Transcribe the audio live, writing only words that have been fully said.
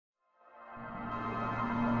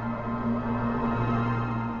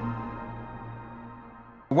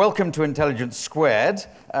Welcome to Intelligence Squared,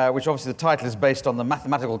 which obviously the title is based on the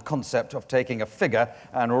mathematical concept of taking a figure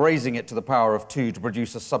and raising it to the power of 2 to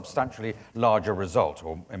produce a substantially larger result,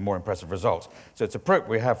 or a more impressive result. So it's appropriate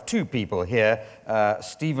we have two people here,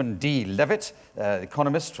 Stephen D. Levitt,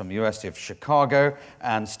 economist from the University of Chicago,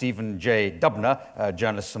 and Stephen J. Dubner,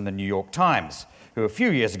 journalist from the New York Times, who a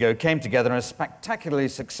few years ago came together in a spectacularly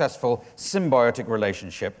successful symbiotic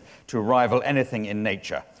relationship to rival anything in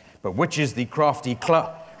nature. But which is the crafty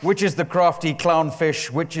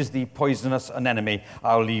clownfish, which is the poisonous anemone,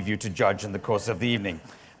 I'll leave you to judge in the course of the evening.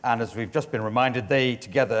 And as we've just been reminded, they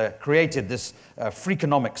together created this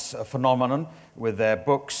Freakonomics phenomenon with their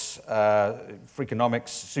books,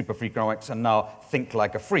 Freakonomics, SuperFreakonomics, and now Think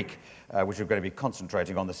Like a Freak, which we're going to be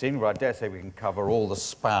concentrating on this evening, but I dare say we can cover all the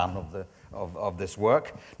span of this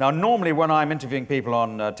work. Now, normally when I'm interviewing people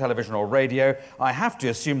on television or radio, I have to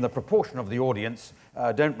assume the proportion of the audience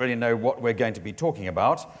don't really know what we're going to be talking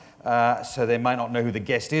about, so they might not know who the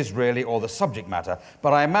guest is really or the subject matter.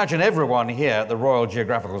 But I imagine everyone here at the Royal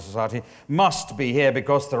Geographical Society must be here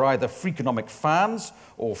because they're either Freakonomic fans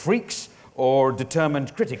or freaks or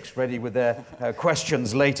determined critics ready with their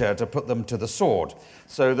questions later to put them to the sword.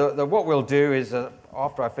 So what we'll do is,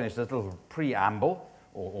 after I finish this little preamble,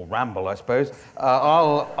 or ramble, I suppose,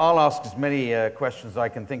 I'll ask as many questions as I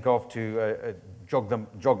can think of to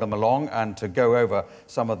jog them along and to go over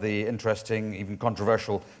some of the interesting, even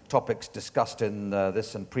controversial topics discussed in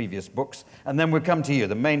this and previous books. And then we'll come to you.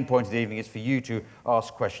 The main point of the evening is for you to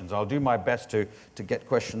ask questions. I'll do my best to get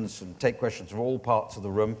questions and take questions from all parts of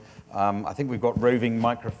the room. I think we've got roving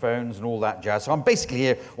microphones and all that jazz. So I'm basically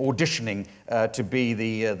here auditioning to be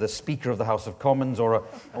the Speaker of the House of Commons or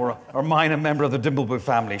a minor member of the Dimbleby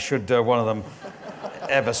family, should one of them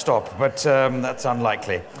ever stop. But that's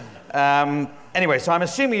unlikely. Anyway, so I'm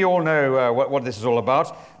assuming you all know what this is all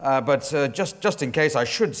about, but just in case, I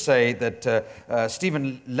should say that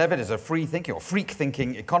Stephen Levitt is a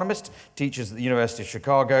freak-thinking economist, teaches at the University of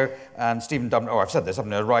Chicago, and Stephen Dubner, oh, I've said this,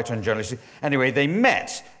 I'm a writer and journalist. Anyway, they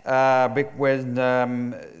met when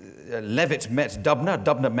Levitt met Dubner,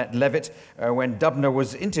 Dubner met Levitt, when Dubner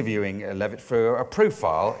was interviewing Levitt for a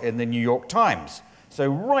profile in the New York Times. So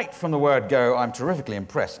right from the word go, I'm terrifically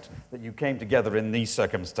impressed that you came together in these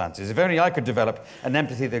circumstances. If only I could develop an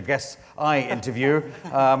empathy for the guests I interview,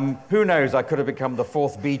 who knows, I could have become the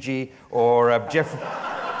fourth BG or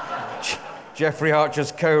Jeffrey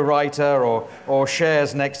Archer's co-writer or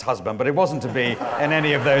Cher's next husband, but it wasn't to be in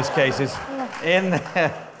any of those cases.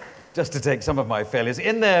 Just to take some of my failures.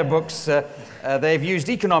 In their books, they've used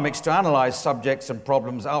economics to analyze subjects and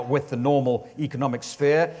problems out with the normal economic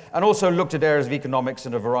sphere, and also looked at areas of economics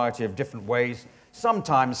in a variety of different ways,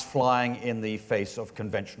 sometimes flying in the face of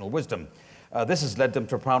conventional wisdom. This has led them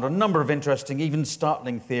to propound a number of interesting, even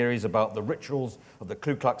startling theories about the rituals of the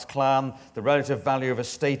Ku Klux Klan, the relative value of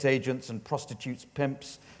estate agents and prostitutes,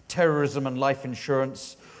 pimps, terrorism and life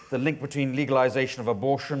insurance, the link between legalization of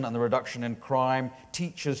abortion and the reduction in crime,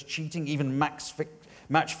 teachers cheating, even match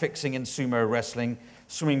fixing in sumo wrestling,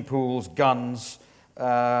 swimming pools, guns,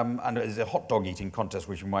 and there's a hot dog eating contest,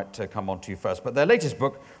 which we might come on to first. But their latest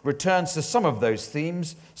book returns to some of those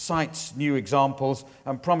themes, cites new examples,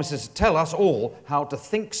 and promises to tell us all how to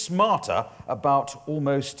think smarter about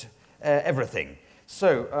almost everything.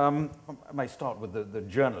 So, I may start with the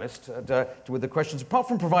journalist, with the questions. Apart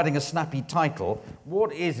from providing a snappy title,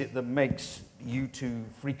 what is it that makes you two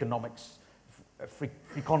freakonomics,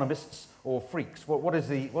 freakonomists or freaks? What's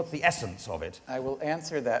the essence of it? I will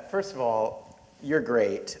answer that. First of all, you're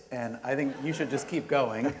great, and I think you should just keep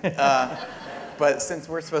going. But since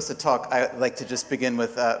we're supposed to talk, I'd like to just begin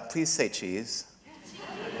with, please say cheese.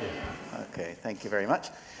 Okay, thank you very much.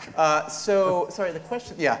 Sorry, the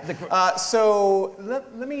question, yeah. So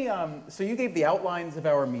let me, so you gave the outlines of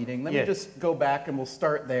our meeting. Let me just go back and we'll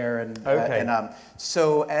start there. And, okay.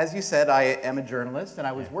 So as you said, I am a journalist, and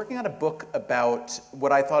I was working on a book about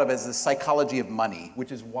what I thought of as the psychology of money,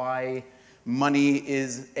 which is why money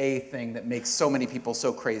is a thing that makes so many people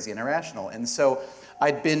so crazy and irrational. And so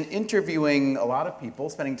I'd been interviewing a lot of people,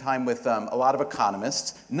 spending time with a lot of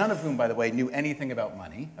economists, none of whom, by the way, knew anything about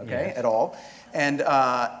money, at all.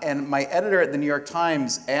 And my editor at the New York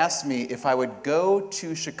Times asked me if I would go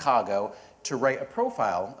to Chicago to write a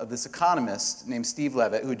profile of this economist named Steve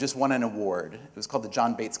Levitt, who just won an award. It was called the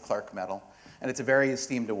John Bates Clark Medal, and it's a very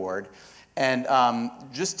esteemed award. And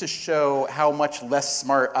just to show how much less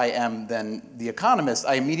smart I am than the economist,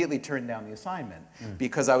 I immediately turned down the assignment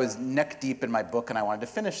because I was neck deep in my book and I wanted to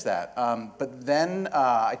finish that. But then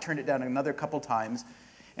I turned it down another couple times.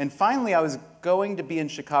 And finally, I was going to be in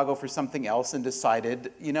Chicago for something else and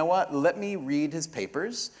decided, you know what, let me read his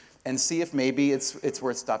papers, and see if maybe it's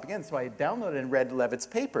worth stopping in. So I downloaded and read Levitt's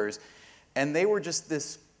papers, and they were just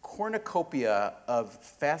this cornucopia of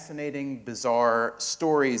fascinating, bizarre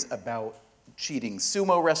stories about cheating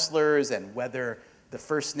sumo wrestlers and whether the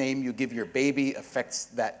first name you give your baby affects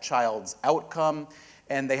that child's outcome.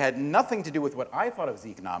 And they had nothing to do with what I thought of as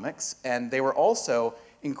economics, and they were also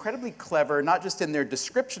incredibly clever, not just in their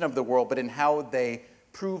description of the world, but in how they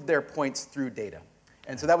proved their points through data.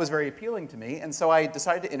 And so that was very appealing to me, and so I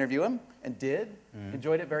decided to interview him, and did.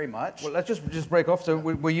 Enjoyed it very much. Well, let's just break off. So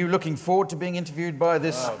were you looking forward to being interviewed by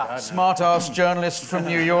this smart-ass journalist from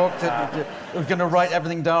New York that was going to write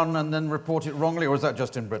everything down and then report it wrongly, or was that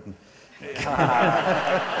just in Britain?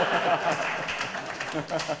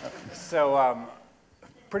 So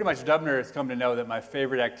pretty much Dubner has come to know that my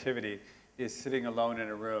favorite activity is sitting alone in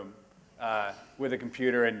a room with a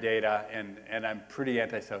computer and data, and I'm pretty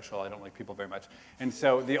antisocial. I don't like people very much. And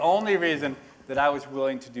so the only reason that I was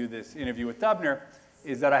willing to do this interview with Dubner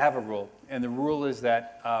is that I have a rule. And the rule is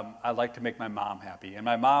that I like to make my mom happy. And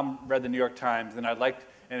my mom read the New York Times, and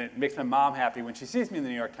it makes my mom happy when she sees me in the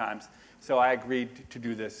New York Times. So I agreed to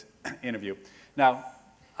do this interview. Now,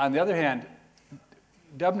 on the other hand,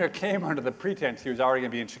 Dubner came under the pretense he was already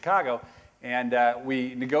going to be in Chicago, and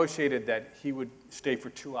we negotiated that he would stay for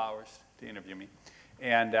 2 hours to interview me.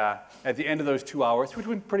 And at the end of those 2 hours, which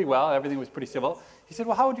went pretty well, everything was pretty civil, he said,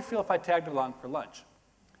 well, how would you feel if I tagged along for lunch?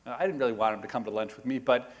 I didn't really want him to come to lunch with me,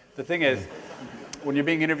 but the thing is, when you're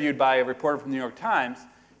being interviewed by a reporter from the New York Times,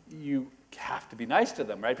 you have to be nice to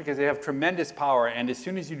them, right? Because they have tremendous power, and as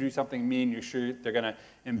soon as you do something mean, you're sure they're going to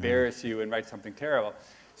embarrass you and write something terrible.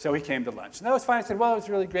 So he came to lunch. And that was fine. I said, well, it was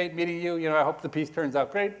really great meeting you. You know, I hope the piece turns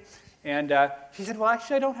out great. And he said, well,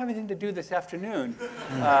 actually, I don't have anything to do this afternoon.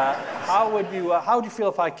 How would you feel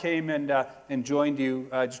if I came and joined you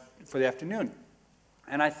for the afternoon?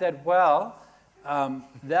 And I said, well,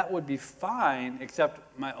 that would be fine, except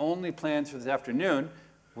my only plans for this afternoon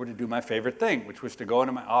were to do my favorite thing, which was to go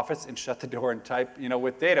into my office and shut the door and type, you know,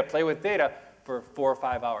 with data, play with data for 4 or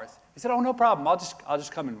 5 hours. He said, oh, no problem. I'll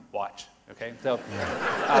just come and watch. Okay. So,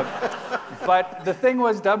 but the thing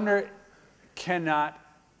was, Dubner cannot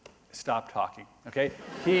stop talking. Okay.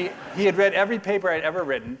 He had read every paper I'd ever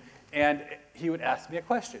written, and he would ask me a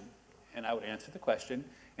question, and I would answer the question.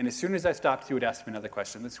 And as soon as I stopped, he would ask me another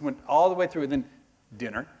question. This went all the way through, and then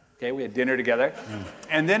dinner. Okay, we had dinner together.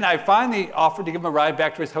 And then I finally offered to give him a ride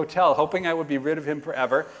back to his hotel, hoping I would be rid of him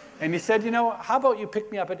forever. And he said, you know, how about you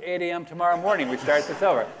pick me up at 8 a.m. tomorrow morning? We start this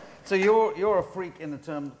over. So you're a freak in the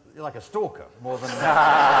term, you're like a stalker, more than...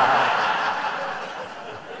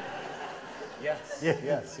 Yes,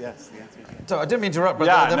 yes. The answer is yes. So I didn't mean to interrupt, but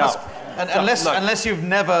Yeah, there no. must... Unless you've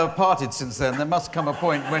never parted since then, there must come a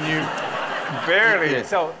point when you... Barely. Yeah.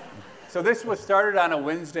 So this was started on a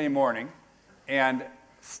Wednesday morning, and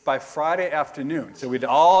by Friday afternoon, so we did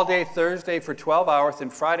all day Thursday for 12 hours,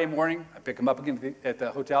 and Friday morning, I pick him up again at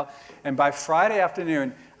the hotel, and by Friday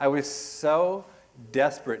afternoon, I was so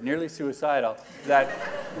desperate, nearly suicidal, that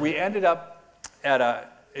we ended up at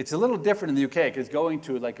it's a little different in the UK, because going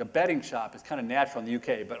to like a betting shop is kind of natural in the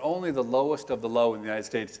UK, but only the lowest of the low in the United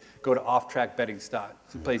States go to off-track betting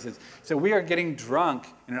places. So we are getting drunk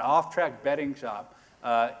in an off-track betting shop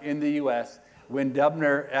in the US when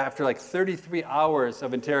Dubner, after like 33 hours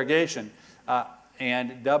of interrogation,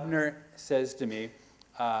 and Dubner says to me,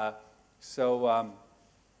 what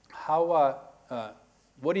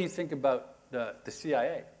do you think about the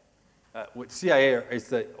CIA? CIA is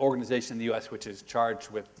the organization in the U.S. which is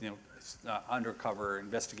charged with, you know, undercover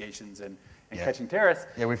investigations and catching terrorists.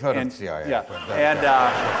 Yeah, we've heard of the CIA. Yeah,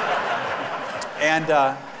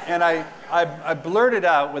 and I blurted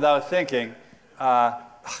out without thinking,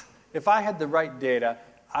 if I had the right data,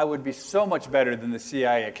 I would be so much better than the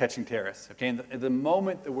CIA at catching terrorists. Okay, and the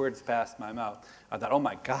moment the words passed my mouth, I thought, oh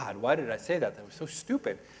my God, why did I say that? That was so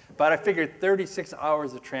stupid. But I figured 36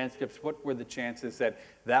 hours of transcripts, what were the chances that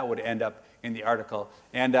that would end up in the article?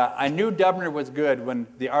 And I knew Dubner was good when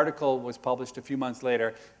the article was published a few months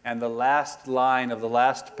later, and the last line of the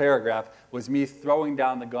last paragraph was me throwing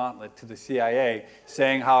down the gauntlet to the CIA,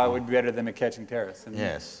 saying how I would be better than at catching terrorists. And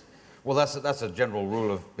yes. Well, that's a general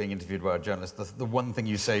rule of being interviewed by a journalist. The one thing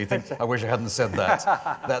you say, you think, I wish I hadn't said that.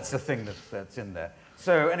 That's the thing that's in there.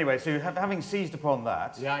 So anyway, so having seized upon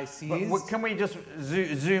that, Yeah, I seized. can we just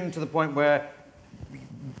zoom to the point where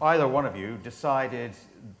either one of you decided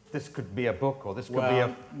this could be a book, or this could be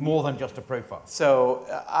more than just a profile? So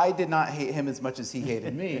I did not hate him as much as he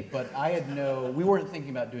hated me, but we weren't thinking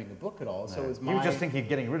about doing a book at all. So it was He was just thinking of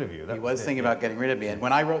getting rid of you. He was thinking about getting rid of me. And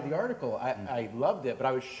when I wrote the article, I loved it, but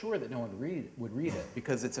I was sure that no one would read it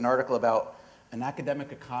because it's an article about an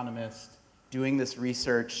academic economist doing this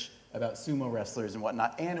research about sumo wrestlers and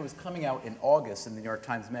whatnot, and it was coming out in August in the New York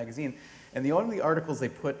Times Magazine. And the only articles they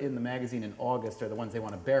put in the magazine in August are the ones they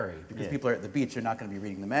want to bury, because people are at the beach, they're not going to be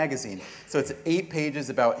reading the magazine. So it's 8 pages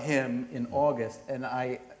about him in August, and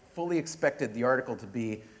I fully expected the article to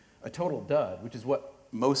be a total dud, which is what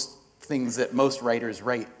most things that most writers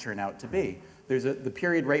write turn out to be. There's the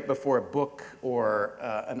period right before a book or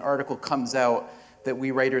an article comes out that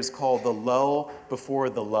we writers call the lull before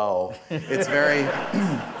the lull. It's very,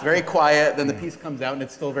 very quiet, then the piece comes out and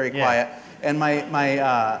it's still very quiet. And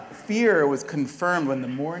my fear was confirmed when the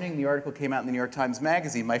morning the article came out in the New York Times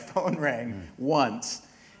Magazine. My phone rang once,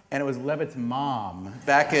 and it was Levitt's mom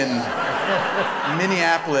back in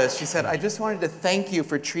Minneapolis. She said, "I just wanted to thank you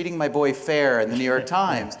for treating my boy fair in the New York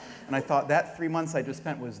Times." And I thought that 3 months I just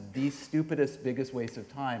spent was the stupidest, biggest waste of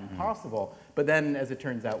time possible. But then, as it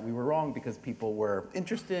turns out, we were wrong because people were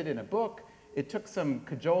interested in a book. It took some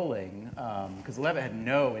cajoling, because Levitt had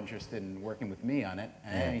no interest in working with me on it,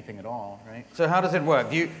 anything at all, right? So how does it work?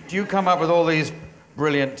 Do you come up with all these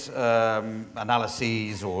brilliant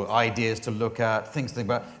analyses or ideas to look at, things to think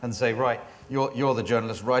about, and say, right, you're the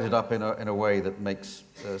journalist, write it up in a way that makes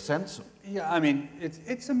sense? Yeah, I mean,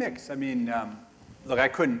 it's a mix. I mean, look, I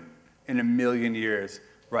couldn't in a million years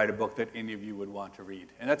write a book that any of you would want to read.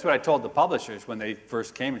 And that's what I told the publishers when they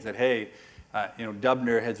first came and said, hey, you know,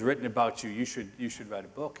 Dubner has written about you, you should write a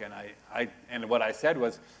book. And what I said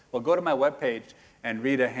was, well, go to my webpage and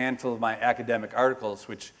read a handful of my academic articles,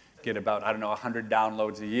 which get about, I don't know, 100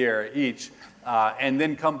 downloads a year each, and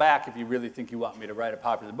then come back if you really think you want me to write a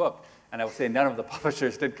popular book. And I will say none of the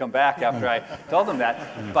publishers did come back after I told them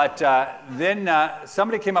that. But then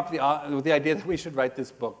somebody came up with the idea that we should write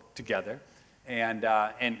this book together. And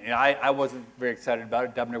I wasn't very excited about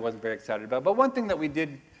it. Dubner wasn't very excited about it. But one thing that we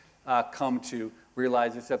did come to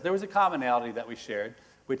realize is that there was a commonality that we shared,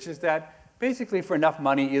 which is that basically for enough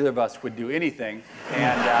money, either of us would do anything.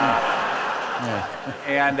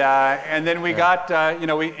 And then we got, you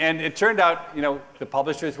know, and it turned out, you know, the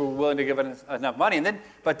publishers were willing to give us enough money.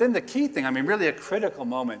 But then the key thing, I mean, really a critical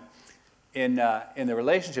moment in the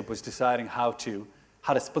relationship was deciding how to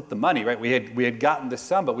split the money, right? We had gotten the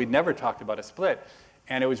sum, but we'd never talked about a split.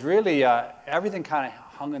 And it was really, everything kind of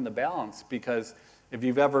hung in the balance, because if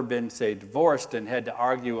you've ever been, say, divorced and had to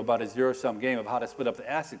argue about a zero-sum game of how to split up the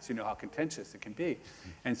assets, you know how contentious it can be.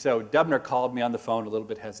 And so Dubner called me on the phone a little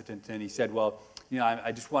bit hesitant, and he said, well, you know,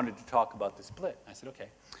 I just wanted to talk about the split. I said, okay.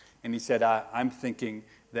 And he said, I'm thinking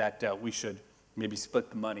that we should maybe split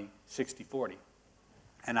the money 60-40.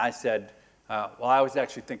 And I said, well, I was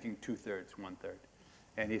actually thinking 2/3, 1/3.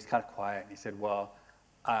 And he's kind of quiet, and he said, well,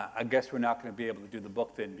 I guess we're not going to be able to do the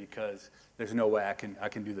book then, because there's no way I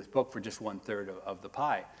can do this book for just 1/3 of the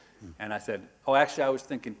pie. And I said, oh, actually, I was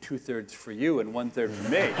thinking 2/3 for you and 1/3 for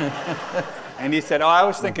me. And he said, oh, I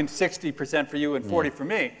was thinking 60% for you and 40 for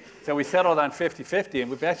me. So we settled on 50-50,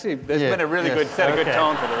 and we've actually, there's been a really good good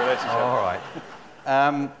tone for the relationship. All right.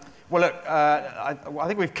 Well, look, I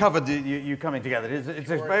think we've covered you coming together.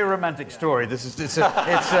 It's a very romantic story.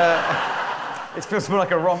 It feels more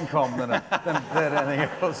like a rom-com than anything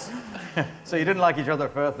else. So you didn't like each other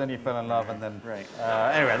at first, then you fell in love, and then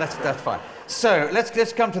anyway, that's fine. So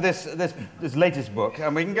let's come to this latest book,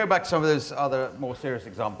 and we can go back to some of those other more serious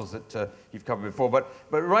examples that you've covered before.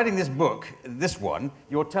 But writing this book, this one,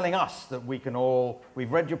 you're telling us that we've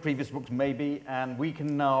read your previous books maybe, and we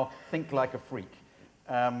can now think like a freak.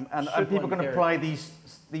 And people can apply these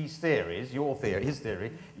theories, your theory, his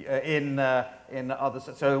theory, in others.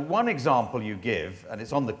 So one example you give, and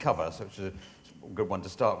it's on the cover, so it's a good one to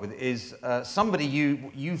start with, is somebody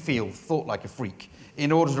you feel thought like a freak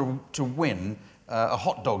in order to win a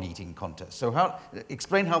hot dog eating contest. So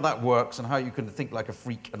explain how that works and how you can think like a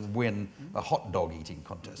freak and win a hot dog eating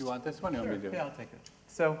contest. Do you want this one? Or sure. Yeah, I'll take it.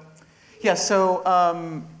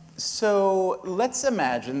 So let's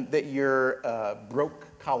imagine that you're a broke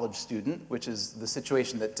college student, which is the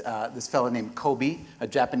situation that this fellow named Kobe, a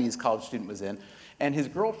Japanese college student, was in. And his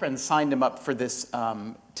girlfriend signed him up for this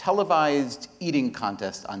televised eating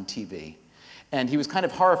contest on TV. And he was kind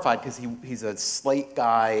of horrified because he's a slight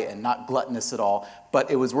guy and not gluttonous at all, but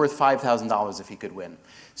it was worth $5,000 if he could win.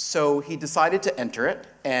 So he decided to enter it,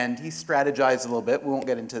 and he strategized a little bit. We won't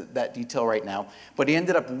get into that detail right now, but he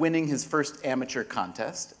ended up winning his first amateur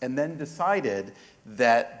contest, and then decided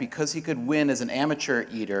that because he could win as an amateur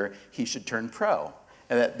eater, he should turn pro.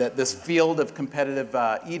 And that this field of competitive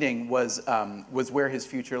eating was where his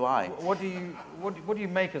future lay. What do you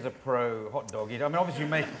make as a pro hot dog eater? I mean, obviously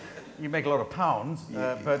You make a lot of pounds,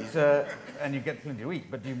 and you get plenty to eat,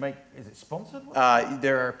 but do you make, is it sponsored?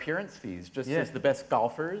 There are appearance fees, just as the best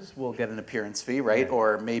golfers will get an appearance fee, right? Yeah.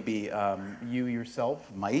 Or maybe you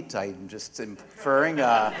yourself might, I'm just inferring,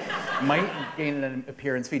 might gain an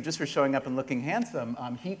appearance fee just for showing up and looking handsome.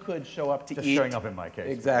 He could show up to just eat. Just showing up in my case.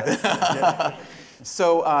 Exactly.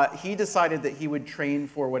 So he decided that he would train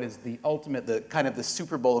for what is the ultimate, the kind of the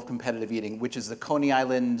Super Bowl of competitive eating, which is the Coney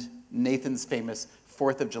Island, Nathan's famous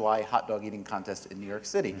 4th of July hot dog eating contest in New York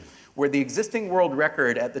City, where the existing world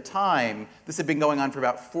record at the time, this had been going on for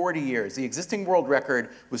about 40 years, the existing world record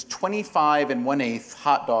was 25 1/8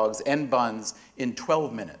 hot dogs and buns in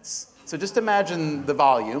 12 minutes. So just imagine the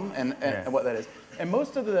volume and what that is. And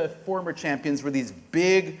most of the former champions were these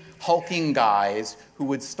big, hulking guys who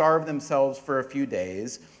would starve themselves for a few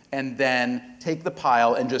days and then take the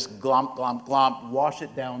pile and just glomp, glomp, glomp, wash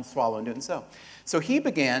it down, swallow, and do it so. So he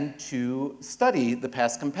began to study the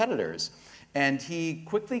past competitors. And he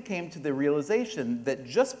quickly came to the realization that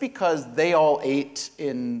just because they all ate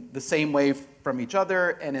in the same way from each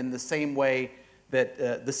other and in the same way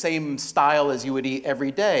that the same style as you would eat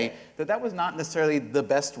every day, that was not necessarily the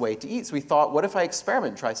best way to eat. So we thought, what if I experiment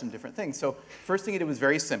and try some different things? So first thing he did was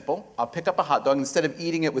very simple. I'll pick up a hot dog. Instead of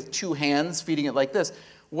eating it with 2 hands, feeding it like this,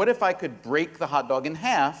 what if I could break the hot dog in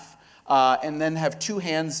half and then have 2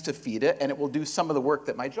 hands to feed it, and it will do some of the work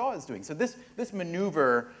that my jaw is doing. So this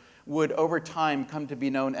maneuver would over time come to be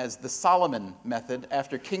known as the Solomon method,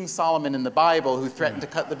 after King Solomon in the Bible, who threatened to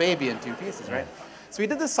cut the baby in 2 pieces, right? So he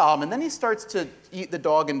did the Solomon, then he starts to eat the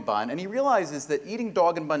dog and bun, and he realizes that eating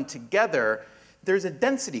dog and bun together, there's a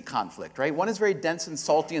density conflict, right? One is very dense and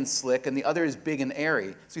salty and slick, and the other is big and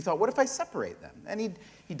airy. So he thought, what if I separate them? And he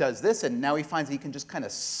does this, and now he finds he can just kind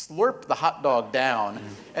of slurp the hot dog down.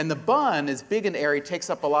 And the bun is big and airy, takes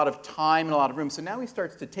up a lot of time and a lot of room. So now he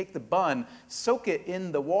starts to take the bun, soak it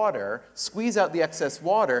in the water, squeeze out the excess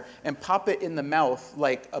water, and pop it in the mouth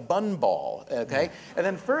like a bun ball, okay? And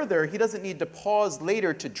then further, he doesn't need to pause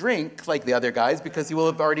later to drink like the other guys because he will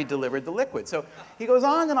have already delivered the liquid. So he goes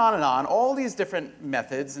on and on and on, all these different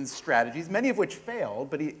methods and strategies, many of which failed,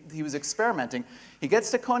 but he was experimenting. He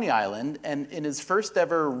gets to Coney Island, and in his first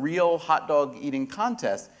ever real hot dog eating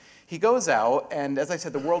contest, he goes out, and as I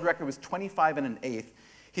said, the world record was 25 1/8.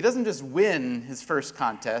 He doesn't just win his first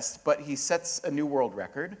contest, but he sets a new world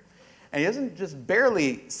record. And he doesn't just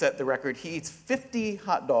barely set the record, he eats 50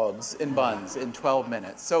 hot dogs and buns in 12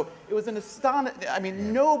 minutes. So it was an astonishing, I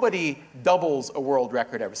mean, nobody doubles a world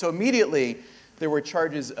record ever. So immediately, there were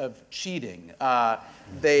charges of cheating.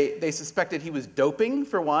 They suspected he was doping,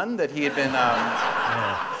 for one, that he had been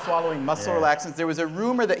swallowing muscle relaxants. There was a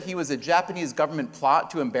rumor that he was a Japanese government plot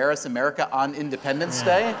to embarrass America on Independence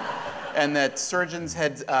Day, and that surgeons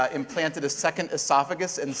had implanted a second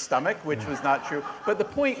esophagus and stomach, which was not true. But the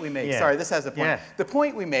point we make, sorry, this has a point. The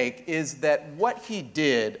point we make is that what he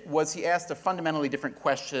did was he asked a fundamentally different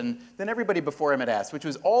question than everybody before him had asked, which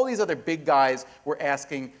was all these other big guys were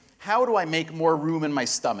asking, how do I make more room in my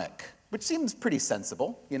stomach? Which seems pretty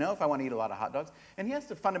sensible, you know, if I want to eat a lot of hot dogs. And he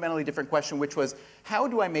asked a fundamentally different question, which was, how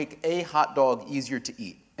do I make a hot dog easier to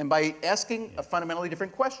eat? And by asking a fundamentally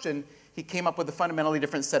different question, he came up with a fundamentally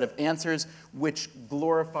different set of answers, which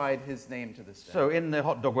glorified his name to this day. So in the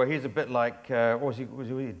hot dog world, he's a bit like, what was he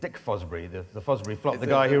Dick Fosbury, the Fosbury flop, the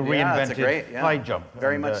guy who reinvented high jump.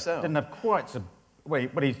 Very much so. Didn't have quite so, well,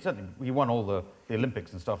 but he won all the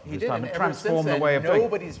Olympics and stuff at his time, and transformed the way of doing.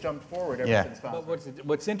 Nobody's jumped forward ever since Fosbury. But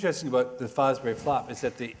what's interesting about the Fosbury flop is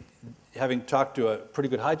that having talked to a pretty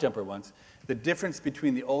good high jumper once, the difference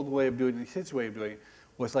between the old way of doing it and his way of doing it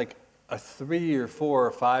was like a 3 or 4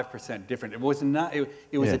 or 5% different. It was not.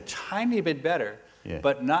 It was a tiny bit better,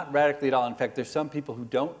 but not radically at all. In fact, there's some people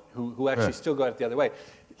who actually still go at it the other way.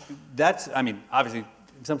 That's, I mean, obviously,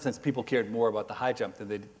 in some sense, people cared more about the high jump than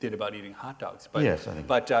they did about eating hot dogs. But, yes, I think.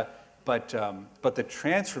 But the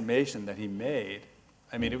transformation that he made,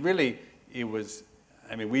 I mean, it was.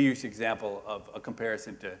 I mean, we use the example of a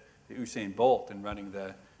comparison to Usain Bolt and running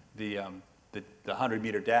the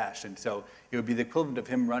 100-meter dash, and so it would be the equivalent of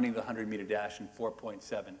him running the 100-meter dash in 4.7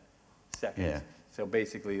 seconds. Yeah. So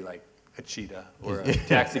basically, like a cheetah or a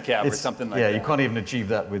taxi cab or something like that. Yeah, you can't even achieve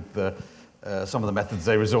that with some of the methods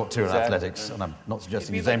they resort to in athletics, and I'm not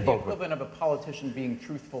suggesting Usain Bolt. It's the equivalent of a politician being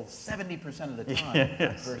truthful 70% of the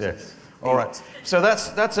time. All right. So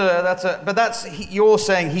you're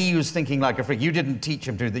saying he was thinking like a freak. You didn't teach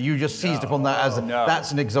him to that. You just seized upon that as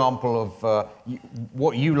that's an example of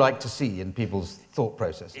what you like to see in people's thought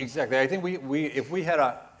process. Exactly. I think if we had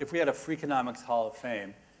a Freakonomics Hall of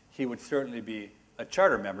Fame, he would certainly be a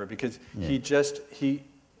charter member because he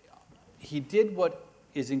did what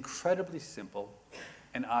is incredibly simple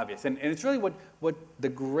and obvious. And it's really what the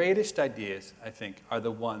greatest ideas, I think, are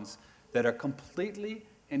the ones that are completely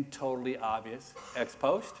and totally obvious ex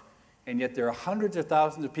post, and yet there are hundreds of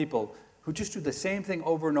thousands of people who just do the same thing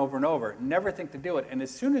over and over and over, never think to do it, and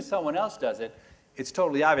as soon as someone else does it, it's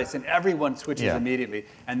totally obvious, and everyone switches immediately.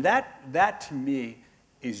 And that to me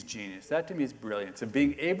is genius. That to me is brilliance, of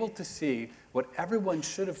being able to see what everyone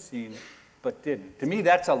should have seen but didn't. To me,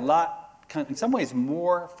 that's a lot, in some ways,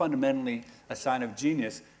 more fundamentally a sign of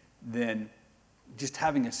genius than just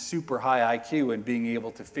having a super high IQ and being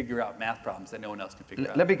able to figure out math problems that no one else can figure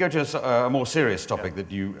out. Let me go to a more serious topic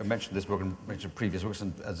that you mentioned this book and mentioned previous books,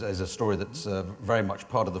 and as a story that's very much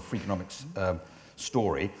part of the Freakonomics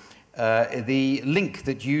story. The link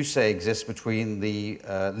that you say exists between the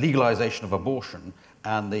legalization of abortion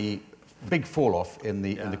and the big fall-off in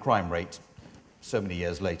the crime rate several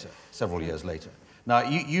years later. Now,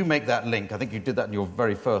 you make that link. I think you did that in your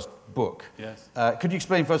very first book. Yes. Could you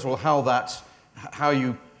explain, first of all, how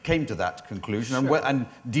you came to that conclusion, Sure. and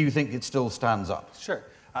do you think it still stands up? Sure.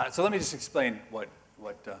 So let me just explain what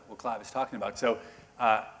Clive is talking about. So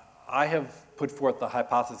I have put forth the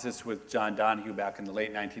hypothesis with John Donahue back in the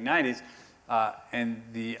late 1990s, and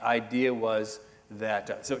the idea was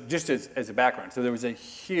that, so just as a background, so there was a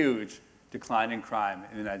huge decline in crime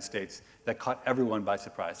in the United States that caught everyone by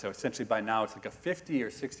surprise. So essentially by now it's like a 50 or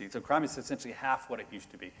 60. So crime is essentially half what it used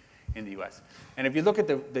to be in the US. And if you look at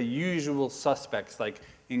the usual suspects like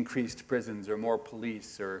increased prisons or more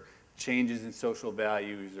police or changes in social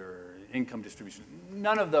values or income distribution,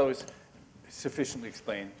 none of those sufficiently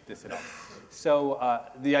explain this at all. So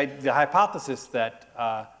the hypothesis that,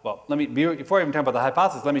 well, before I even talk about the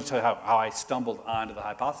hypothesis, let me tell you how I stumbled onto the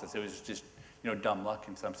hypothesis. It was just, dumb luck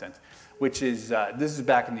in some sense, which is, this is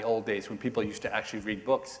back in the old days when people used to actually read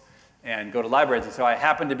books and go to libraries. And so I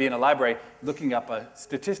happened to be in a library looking up a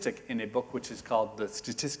statistic in a book which is called the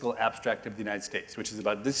Statistical Abstract of the United States, which is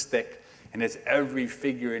about this thick and has every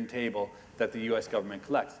figure and table that the US government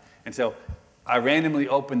collects. And so I randomly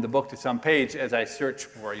opened the book to some page as I searched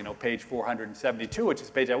for, page 472, which is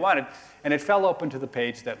the page I wanted, and it fell open to the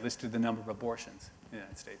page that listed the number of abortions in the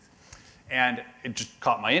United States. And it just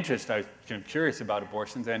caught my interest. I was curious about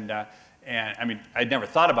abortions, and I mean, I'd never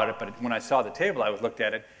thought about it, but when I saw the table, I looked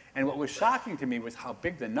at it, and what was shocking to me was how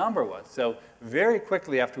big the number was. So very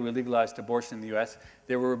quickly after we legalized abortion in the US,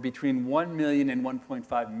 there were between 1 million and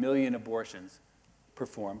 1.5 million abortions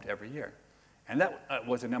performed every year. And that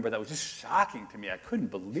was a number that was just shocking to me. I couldn't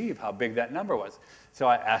believe how big that number was. So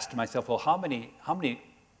I asked myself, well, how many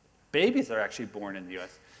babies are actually born in the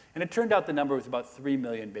US? And it turned out the number was about 3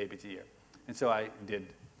 million babies a year. And so I did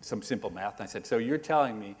some simple math, and I said, so you're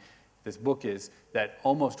telling me, this book is, that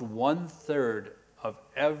almost 1/3 of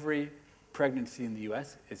every pregnancy in the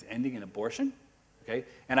US is ending in abortion? Okay?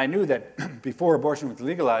 And I knew that before abortion was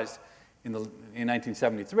legalized in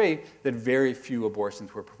 1973, that very few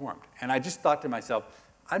abortions were performed. And I just thought to myself,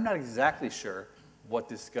 I'm not exactly sure what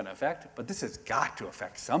this is going to affect, but this has got to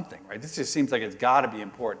affect something, right? This just seems like it's got to be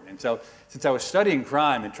important. And so since I was studying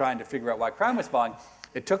crime and trying to figure out why crime was falling,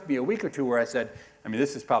 it took me a week or two where I said, I mean,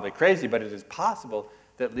 this is probably crazy, but it is possible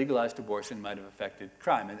that legalized abortion might have affected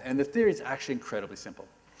crime. And the theory is actually incredibly simple.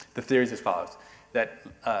 The theory is as follows, that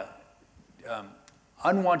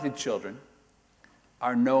unwanted children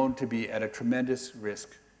are known to be at a tremendous risk,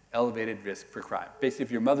 elevated risk for crime. Basically,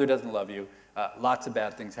 if your mother doesn't love you, lots of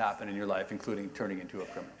bad things happen in your life, including turning into a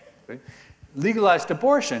criminal. Okay? Legalized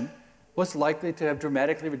abortion was likely to have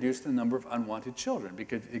dramatically reduced the number of unwanted children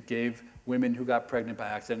because it gave women who got pregnant by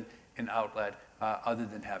accident an outlet other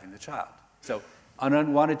than having the child. So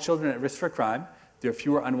unwanted children at risk for crime, there are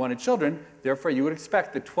fewer unwanted children, therefore you would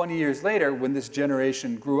expect that 20 years later, when this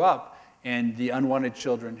generation grew up and the unwanted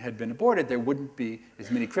children had been aborted, there wouldn't be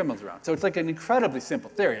as many criminals around. So it's like an incredibly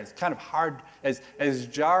simple theory. It's kind of hard, as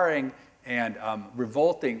jarring and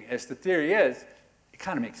revolting as the theory is, it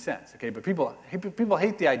kind of makes sense, okay? But people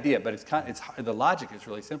hate the idea, but the logic is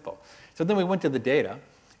really simple. So then we went to the data,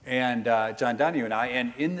 and John Donahue and I,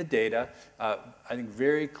 and in the data, I think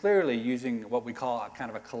very clearly using what we call a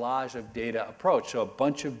kind of a collage of data approach, so a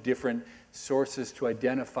bunch of different sources to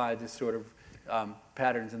identify this sort of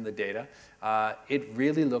patterns in the data, it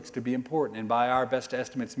really looks to be important. And by our best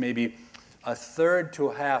estimates, maybe 1/3 to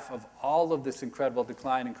 1/2 of all of this incredible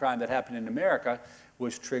decline in crime that happened in America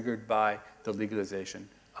was triggered by the legalization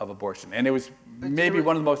of abortion. And it was maybe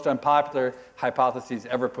one of the most unpopular hypotheses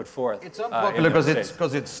ever put forth. It's unpopular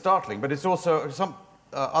because it's startling, but it's also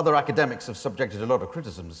other academics have subjected a lot of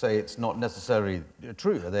criticism to say it's not necessarily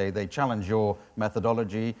true. They challenge your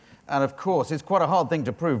methodology. And of course, it's quite a hard thing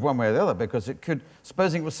to prove one way or the other, because it could,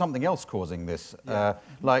 supposing it was something else causing this.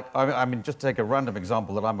 Like, I mean, just to take a random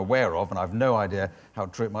example that I'm aware of, and I've no idea how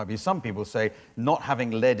true it might be. Some people say not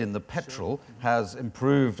having lead in the petrol has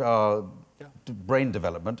improved our brain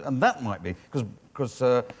development, and that might be,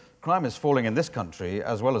 because crime is falling in this country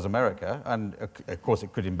as well as America, and of course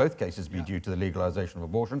it could in both cases be due to the legalization of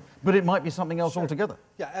abortion, but it might be something else altogether.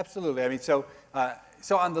 Yeah, absolutely. I mean, so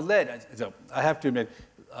on the lead, so I have to admit,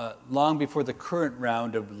 long before the current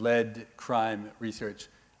round of lead crime research,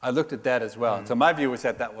 I looked at that as well. So my view was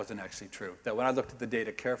that that wasn't actually true. That when I looked at the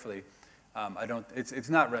data carefully, it's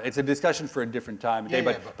not right. It's a discussion for a different time and day,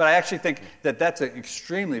 but I actually think that that's an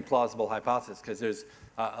extremely plausible hypothesis, because there's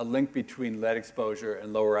a link between lead exposure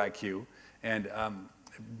and lower IQ, and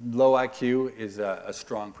low IQ is a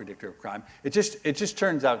strong predictor of crime. It just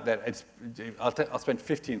turns out that I'll spend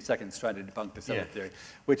 15 seconds trying to debunk this other theory,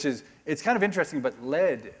 which is, it's kind of interesting, but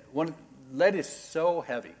lead is so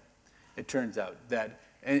heavy, it turns out, that,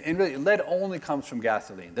 and really lead only comes from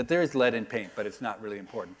gasoline, that there is lead in paint, but it's not really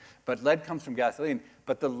important. But lead comes from gasoline,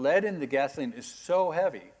 but the lead in the gasoline is so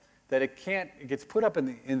heavy that it gets put up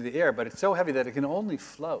in the air, but it's so heavy that it can only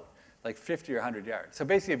float like 50 or 100 yards. So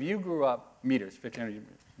basically, if you grew up, meters, 1,500, you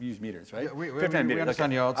use meters, right? Yeah, we 1,500 meters.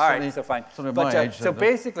 understand yards. All right, so fine. But, so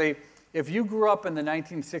basically, if you grew up in the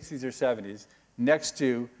 1960s or 70s next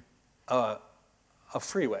to a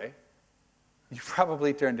freeway, you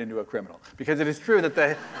probably turned into a criminal. Because it is true that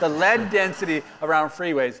the lead density around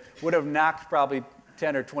freeways would have knocked probably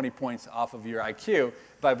 10 or 20 points off of your IQ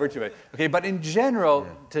by virtue of it. Okay, but in general,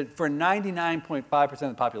 for 99.5% of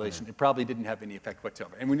the population, it probably didn't have any effect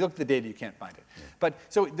whatsoever. And when you look at the data, you can't find it. But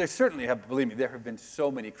so there certainly have, believe me, there have been so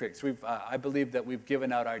many critics. I believe that we've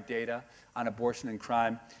given out our data on abortion and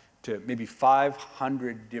crime to maybe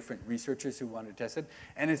 500 different researchers who wanted to test it.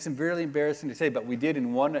 And it's really embarrassing to say, but we did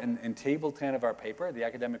in table 10 of our paper, the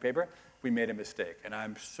academic paper, we made a mistake. And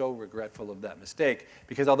I'm so regretful of that mistake,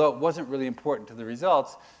 because although it wasn't really important to the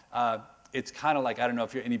results, it's kind of like, I don't know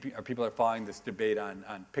if people are following this debate on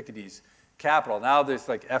Piketty's Capitol. Now there's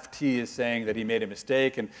like FT is saying that he made a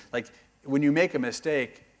mistake. And like, when you make a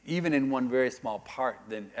mistake, even in one very small part,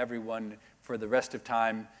 then everyone for the rest of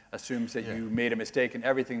time assumes that you made a mistake and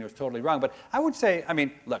everything was totally wrong. But I would say, I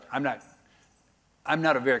mean, look, I'm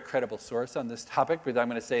not a very credible source on this topic, but I'm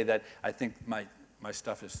going to say that I think my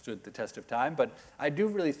stuff has stood the test of time. But I do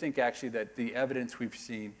really think, actually, that the evidence we've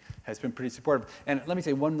seen has been pretty supportive. And let me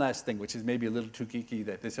say one last thing, which is maybe a little too geeky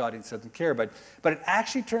that this audience doesn't care, but it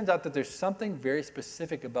actually turns out that there's something very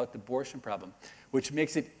specific about the abortion problem, which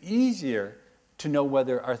makes it easier to know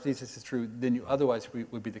whether our thesis is true than otherwise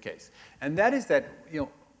would be the case. And that is that,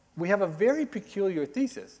 we have a very peculiar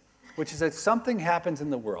thesis, which is that something happens in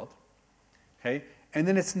the world, okay? And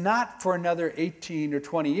then it's not for another 18 or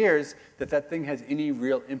 20 years that thing has any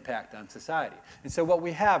real impact on society. And so what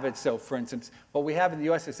we have is, so for instance, what we have in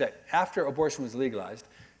the US is that after abortion was legalized,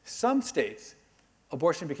 some states,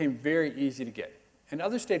 abortion became very easy to get. In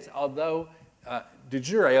other states, although de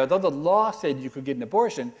jure, although the law said you could get an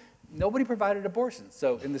abortion, nobody provided abortions.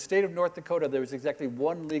 So in the state of North Dakota, there was exactly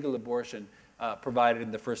one legal abortion provided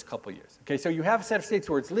in the first couple years. Okay, so you have a set of states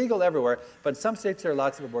where it's legal everywhere, but in some states there are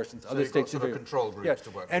lots of abortions. Other states sort of control groups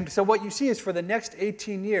to work with. And so what you see is for the next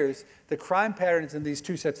 18 years, the crime patterns in these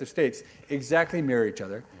two sets of states exactly mirror each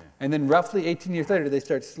other. And then roughly 18 years later, they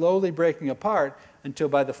start slowly breaking apart until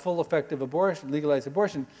by the full effect of abortion, legalized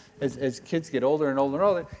abortion, as kids get older and older and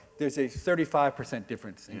older, there's a 35%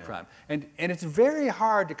 difference in crime. And it's very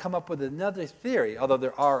hard to come up with another theory, although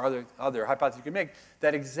there are other hypotheses you can make,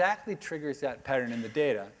 that exactly triggers that pattern in the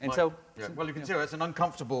data. And well, you can see it's an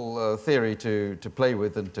uncomfortable theory to play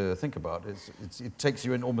with and to think about. It takes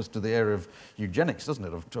you in almost to the area of eugenics, doesn't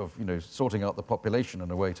it? Of sorting out the population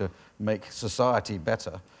in a way to make society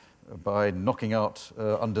better by knocking out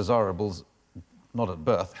undesirables, not at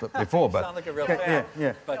birth, but before birth. You sound like a real fan.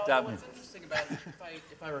 But what's interesting about it,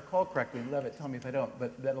 if I recall correctly, Levitt, tell me if I don't,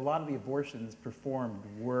 but that a lot of the abortions performed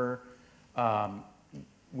were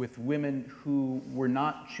with women who were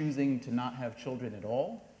not choosing to not have children at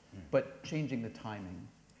all, but changing the timing.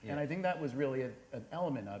 And I think that was really an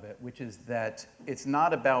element of it, which is that it's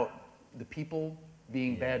not about the people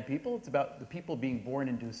being bad people, it's about the people being born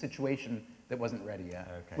into a situation that wasn't ready yet,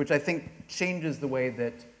 which I think changes the way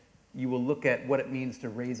that you will look at what it means to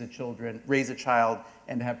raise a child,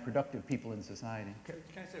 and have productive people in society. Can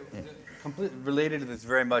I say, completely related to this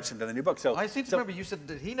very much in the new book. So I seem to remember you said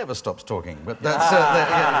that he never stops talking, but that's...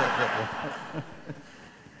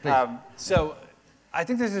 I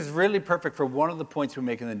think this is really perfect for one of the points we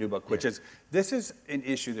make in the new book, which is this is an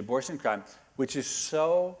issue, the abortion crime, which is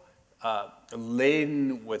so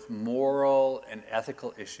laden with moral and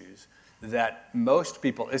ethical issues that most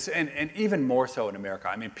people, and even more so in America,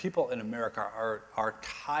 I mean, people in America are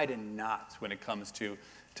tied in knots when it comes to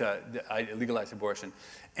legalized abortion.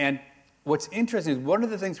 And what's interesting is one of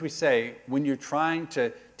the things we say when you're trying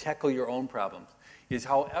to tackle your own problems is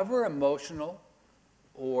however emotional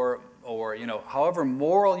or however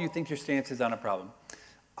moral you think your stance is on a problem,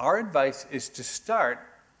 our advice is to start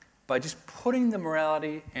by just putting the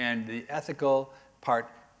morality and the ethical part,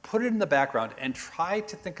 put it in the background and try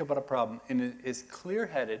to think about a problem in as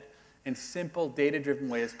clear-headed and simple, data-driven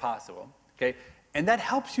way as possible, okay? And that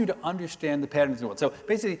helps you to understand the patterns in the world. So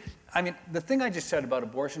basically, I mean, the thing I just said about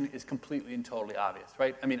abortion is completely and totally obvious,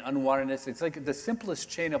 right? I mean, unwantedness, it's like the simplest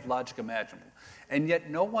chain of logic imaginable. And yet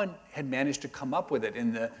no one had managed to come up with it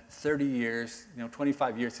in the 30 years,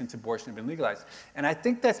 25 years since abortion had been legalized. And I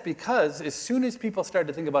think that's because as soon as people started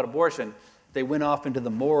to think about abortion, they went off into the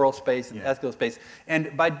moral space and the ethical space.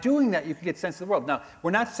 And by doing that, you can get a sense of the world. Now,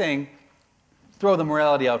 we're not saying throw the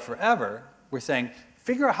morality out forever. We're saying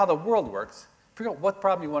figure out how the world works, figure out what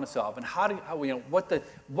problem you want to solve, and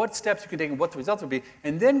what steps you can take and what the results would be,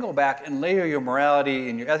 and then go back and layer your morality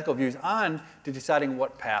and your ethical views on to deciding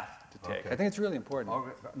what path to take. Okay. I think it's really important.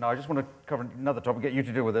 Now, I just want to cover another topic, get you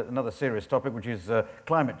to deal with another serious topic, which is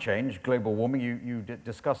climate change, global warming. You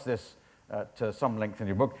discuss this at some length in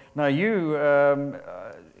your book. Now, you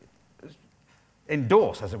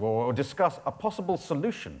endorse, as it were, or discuss a possible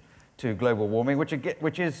solution to global warming, which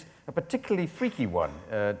is a particularly freaky one.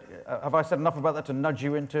 Have I said enough about that to nudge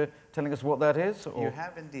you into telling us what that is? Or? You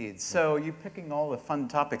have indeed. So you're picking all the fun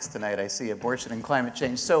topics tonight. I see abortion and climate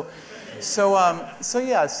change. So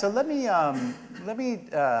let me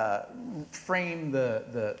frame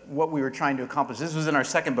what we were trying to accomplish. This was in our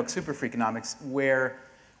second book, SuperFreakonomics, where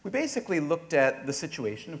we basically looked at the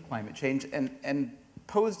situation of climate change and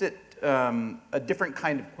posed it a different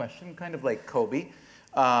kind of question, kind of like Kobe,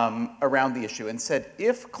 around the issue, and said,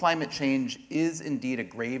 if climate change is indeed a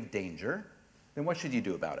grave danger, then what should you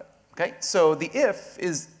do about it? Okay? So the if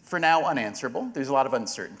is, for now, unanswerable. There's a lot of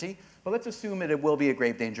uncertainty. But let's assume that it will be a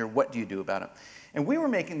grave danger. What do you do about it? And we were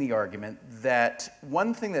making the argument that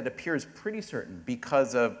one thing that appears pretty certain,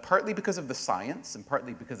 partly because of the science, and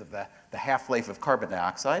partly because of the half-life of carbon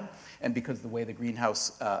dioxide, and because of the way the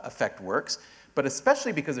greenhouse effect works, but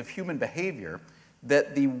especially because of human behavior,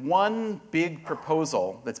 that the one big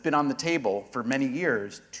proposal that's been on the table for many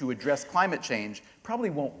years to address climate change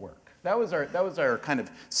probably won't work. That was our kind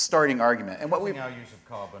of starting argument. And what we our use of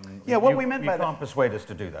carbon. Yeah, what we meant by that. You can't persuade us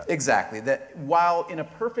to do that. Exactly. That while in a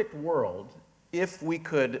perfect world, if we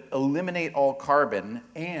could eliminate all carbon,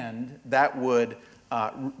 and that would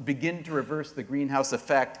begin to reverse the greenhouse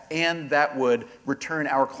effect, and that would return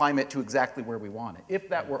our climate to exactly where we want it. If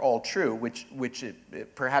that were all true, which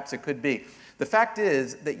perhaps it could be. The fact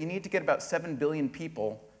is that you need to get about 7 billion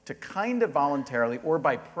people to kind of voluntarily or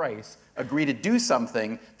by price agree to do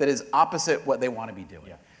something that is opposite what they want to be doing.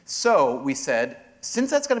 Yeah. So we said,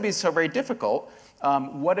 since that's going to be so very difficult,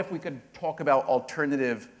 what if we could talk about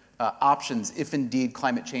alternative options if indeed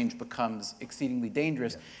climate change becomes exceedingly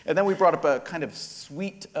dangerous? Yeah. And then we brought up a kind of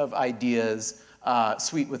suite of ideas,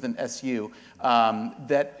 suite with an SU,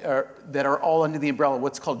 that are all under the umbrella of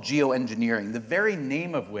what's called geoengineering, the very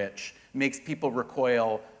name of which makes people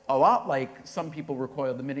recoil a lot like some people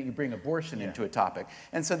recoil the minute you bring abortion into a topic.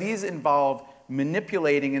 And so these involve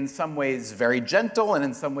manipulating, in some ways very gentle and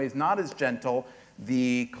in some ways not as gentle,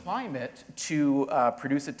 the climate to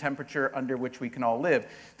produce a temperature under which we can all live.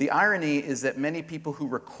 The irony is that many people who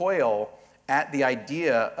recoil at the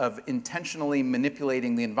idea of intentionally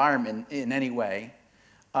manipulating the environment in any way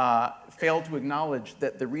fail to acknowledge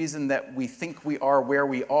that the reason that we think we are where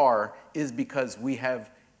we are is because we have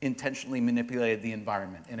intentionally manipulated the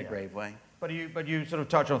environment in a grave way. But you sort of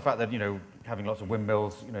touch on the fact that having lots of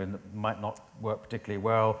windmills might not work particularly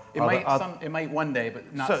well. It might one day,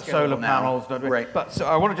 but not solar panels. Don't right. But so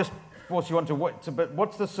I want to just force you on to but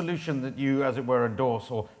what's the solution that you, as it were,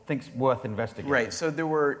 endorse or think's worth investigating? Right. So there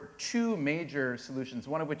were two major solutions,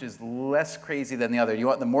 one of which is less crazy than the other. You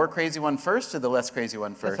want the more crazy one first or the less crazy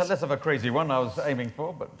one first? That's less of a crazy one I was aiming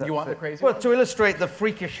for, but you want the crazy one? Well, to illustrate the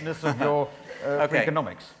freakishness of your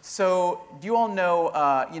Freakonomics. So do you all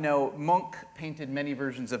know, Munch painted many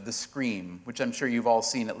versions of The Scream, which I'm sure you've all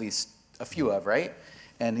seen at least a few of, right?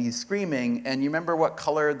 And he's screaming, and you remember what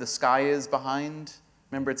color the sky is behind?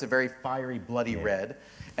 Remember, it's a very fiery, bloody red.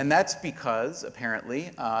 And that's because, apparently,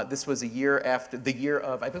 this was a year after the year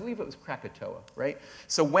of, I believe it was Krakatoa, right?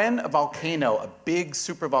 So when a volcano, a big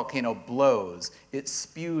supervolcano blows, it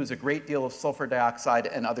spews a great deal of sulfur dioxide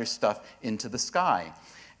and other stuff into the sky,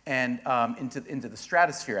 and into the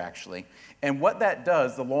stratosphere, actually. And what that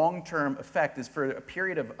does, the long-term effect, is for a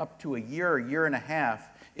period of up to a year and a half,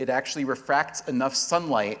 it actually refracts enough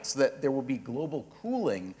sunlight so that there will be global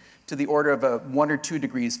cooling to the order of 1 or 2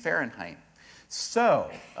 degrees Fahrenheit. So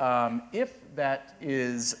if that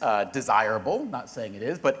is desirable, not saying it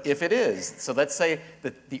is, but if it is, so let's say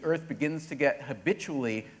that the Earth begins to get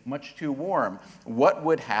habitually much too warm, what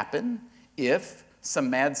would happen if some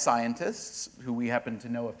mad scientists, who we happen to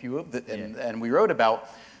know a few of, and we wrote about,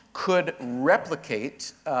 could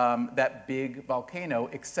replicate that big volcano,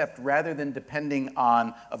 except rather than depending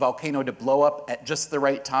on a volcano to blow up at just the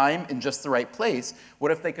right time in just the right place, what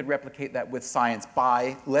if they could replicate that with science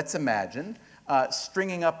by, let's imagine,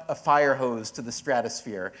 stringing up a fire hose to the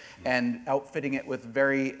stratosphere and outfitting it with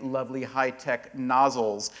very lovely high-tech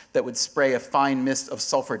nozzles that would spray a fine mist of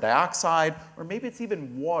sulfur dioxide, or maybe it's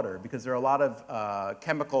even water, because there are a lot of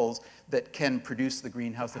chemicals that can produce the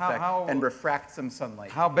greenhouse effect and refract some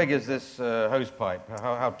sunlight. How big is this hose pipe?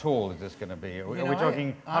 How tall is this going to be? Are we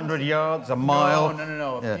talking 100 honestly, yards, a mile?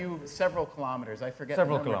 No. Several kilometers. I forget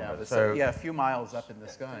Several the number kilometers. now. So yeah, a few miles up in the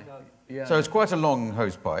sky. Yeah. So it's quite a long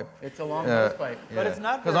hose pipe. It's a long hose pipe. But it's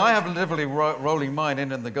not because I have literally rolling mine in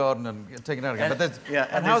the garden and taking it out again.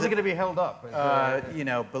 And how is it going to be held up?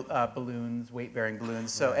 Balloons, weight-bearing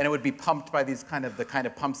balloons. So, and it would be pumped by the kind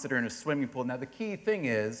of pumps that are in a swimming pool. Now, the key thing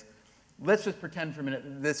is, let's just pretend for a minute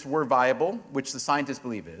that this were viable, which the scientists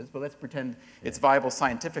believe it is, but let's pretend it's viable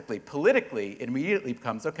scientifically. Politically, it immediately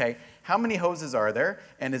becomes, okay, how many hoses are there?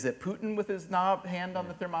 And is it Putin with his hand on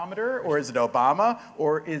the thermometer? Or is it Obama?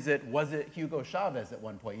 Or was it Hugo Chavez at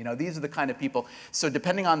one point? You know, these are the kind of people. So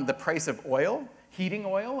depending on the price of oil, heating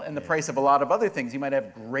oil, and the price of a lot of other things, you might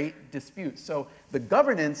have great disputes. So the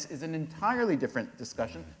governance is an entirely different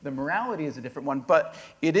discussion. The morality is a different one. But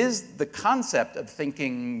it is the concept of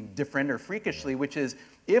thinking different or freakishly, which is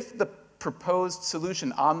if the proposed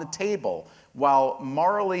solution on the table, while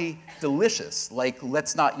morally delicious, like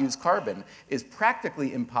let's not use carbon, is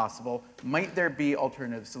practically impossible, might there be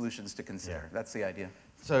alternative solutions to consider? That's the idea.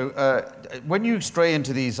 So when you stray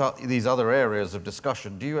into these other areas of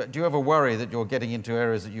discussion, do you ever worry that you're getting into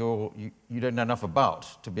areas that you don't know enough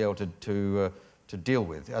about to be able to deal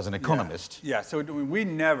with as an economist? Yeah. So we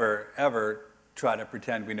never ever try to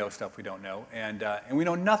pretend we know stuff we don't know, and we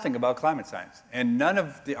know nothing about climate science, and none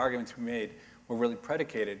of the arguments we made were really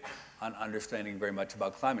predicated on understanding very much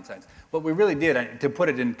about climate science. What we really did, to put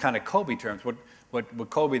it in kind of Colby terms, what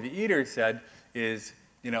Colby the eater said is,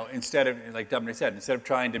 you know, instead of, like Dubner said, instead of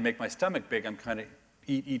trying to make my stomach big, I'm kind of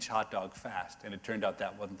eat each hot dog fast. And it turned out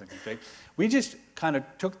that wasn't the mistake. We just kind of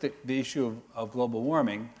took the issue of global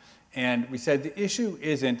warming, and we said the issue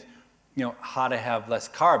isn't, you know, how to have less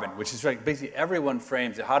carbon, which is right. Basically, everyone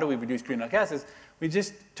frames it. How do we reduce greenhouse gases? We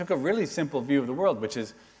just took a really simple view of the world, which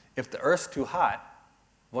is, if the Earth's too hot,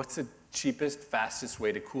 what's the cheapest, fastest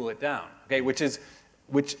way to cool it down? Okay, which is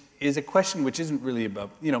a question which isn't really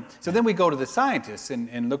about, you know. So then we go to the scientists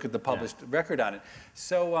and look at the published record on it.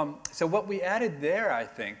 So what we added there, I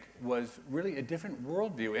think, was really a different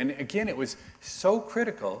worldview. And again, it was so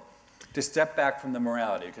critical to step back from the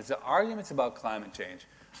morality, because the arguments about climate change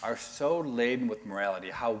are so laden with morality,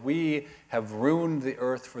 how we have ruined the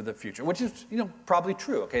Earth for the future, which is, you know, probably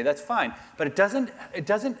true. Okay, that's fine, but it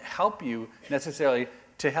doesn't help you necessarily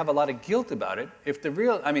to have a lot of guilt about it. If the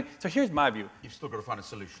real, I mean, so here's my view. You've still got to find a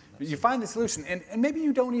solution. You find the solution, and maybe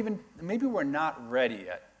you don't even, maybe we're not ready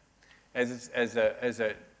yet, as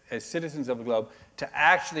citizens of the globe, to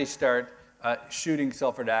actually start shooting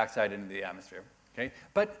sulfur dioxide into the atmosphere. Okay,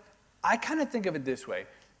 but I kind of think of it this way: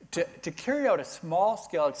 to carry out a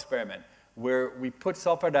small-scale experiment where we put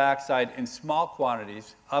sulfur dioxide in small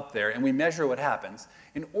quantities up there and we measure what happens,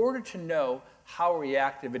 in order to know how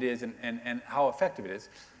reactive it is and how effective it is,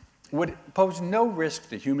 would pose no risk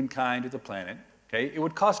to humankind or the planet. Okay? It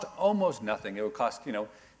would cost almost nothing. It would cost, you know,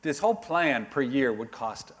 this whole plan per year would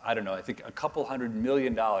cost, I don't know, I think a couple $100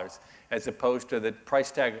 million, as opposed to the price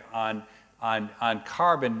tag on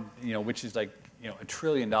carbon, you know, which is like, you know, $1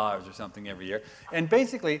 trillion or something every year. And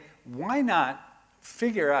basically, why not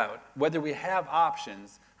figure out whether we have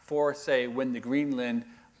options for, say, when the Greenland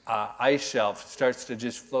ice shelf starts to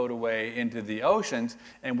just float away into the oceans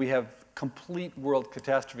and we have complete world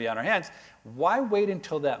catastrophe on our hands. Why wait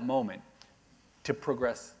until that moment to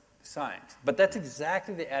progress science? But that's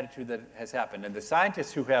exactly the attitude that has happened. And the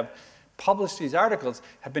scientists who have published these articles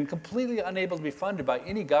have been completely unable to be funded by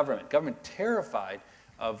any government. Government terrified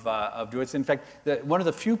of doing it. In fact, one of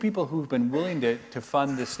the few people who've been willing to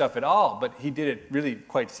fund this stuff at all, but he did it really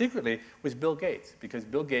quite secretly, was Bill Gates, because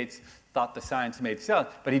Bill Gates thought the science made sense,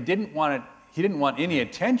 but he didn't want any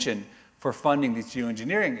attention for funding these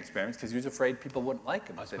geoengineering experiments because he was afraid people wouldn't like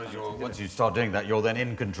him. I suppose once you start doing that, you're then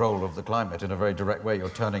in control of the climate in a very direct way. You're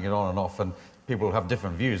turning it on and off, and people have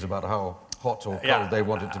different views about how hot or cold they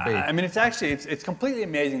want it to be. I mean, it's completely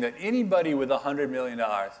amazing that anybody with $100 million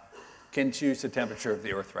can choose the temperature of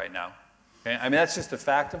the Earth right now. Okay? I mean, that's just a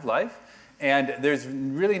fact of life. And there's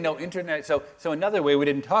really no internet. So another way we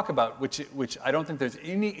didn't talk about, which I don't think there's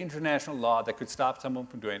any international law that could stop someone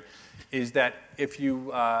from doing, is that if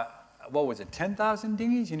you, what was it, 10,000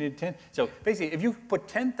 dinghies? You needed 10. So basically, if you put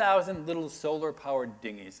 10,000 little solar-powered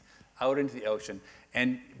dinghies out into the ocean,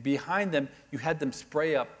 and behind them, you had them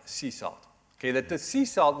spray up sea salt. Okay, that the sea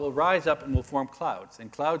salt will rise up and will form clouds.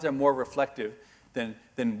 And clouds are more reflective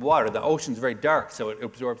than water. The ocean's very dark, so it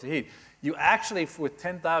absorbs the heat. You actually, with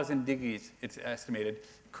 10,000 degrees, it's estimated,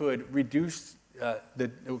 could reduce,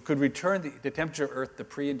 could return the temperature of Earth to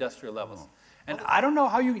pre-industrial levels. Oh. And I don't know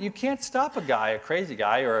how you can't stop a crazy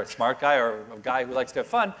guy, or a smart guy, or a guy who likes to have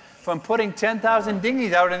fun, from putting 10,000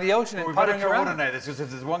 dinghies out in the ocean and puttering around. Coordinate this, because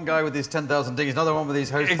if there's one guy with these 10,000 dinghies, another one with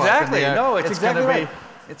these hose exactly. No, it's exactly right.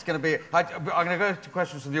 It's going to be. I'm going to go to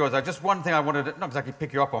questions from viewers. Just one thing I wanted to not exactly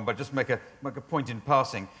pick you up on, but just make a point in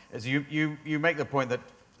passing. Is you make the point that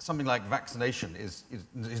something like vaccination is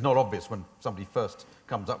not obvious when somebody first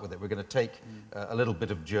comes up with it. We're going to take a little bit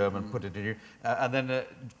of germ and put it in you, and then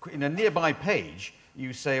in a nearby page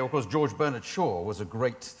you say, of course, George Bernard Shaw was a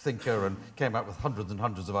great thinker and came up with hundreds and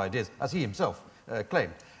hundreds of ideas, as he himself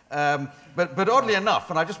claimed. But oddly enough,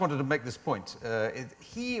 and I just wanted to make this point,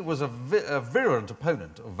 he was a virulent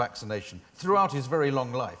opponent of vaccination throughout his very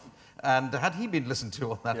long life. And had he been listened to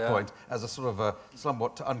on that point as a sort of a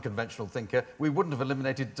somewhat unconventional thinker, we wouldn't have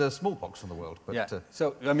eliminated smallpox from the world. But,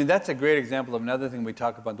 so, I mean, that's a great example of another thing we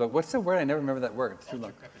talk about. What's the word? I never remember that word. It's too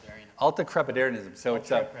long. Ultra-crepidarianism. So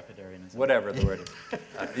it's whatever the word is.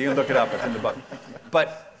 You can look it up. It's in the book.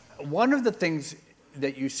 But one of the things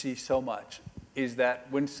that you see so much is that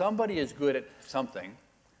when somebody is good at something,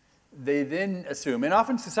 they then assume, and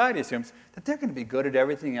often society assumes, that they're going to be good at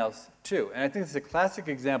everything else too. And I think it's a classic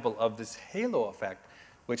example of this halo effect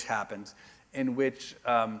which happens, in which,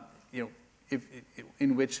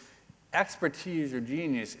 in which expertise or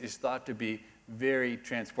genius is thought to be very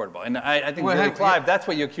transportable. And I think, Clive, that's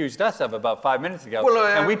what you accused us of about 5 minutes ago.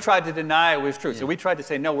 And we tried to deny it was true. So we tried to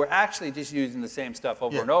say, no, we're actually just using the same stuff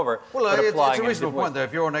over and over. Well, it's a reasonable point, though.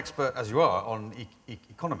 If you're an expert, as you are, on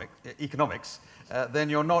economics, then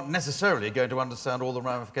you're not necessarily going to understand all the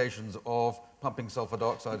ramifications of pumping sulfur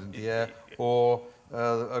dioxide into the air or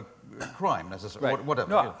a crime, necessarily, whatever.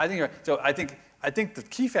 No, I think you're right. So I think the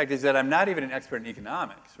key fact is that I'm not even an expert in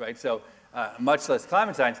economics, right? So much less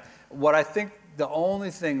climate science. What I think the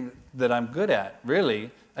only thing that I'm good at, really,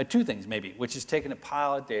 two things maybe, which is taking a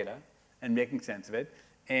pile of data and making sense of it,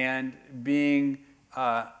 and being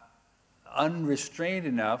unrestrained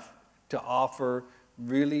enough to offer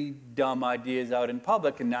really dumb ideas out in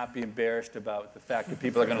public and not be embarrassed about the fact that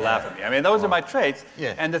people are going to laugh at me. I mean, those are my traits,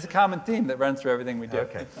 and there's a common theme that runs through everything we do.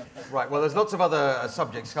 Okay. Right, well, there's lots of other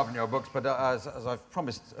subjects covered in your books, but as I've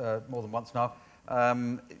promised more than once now,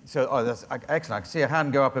 that's excellent. I can see a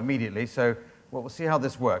hand go up immediately, so we'll see how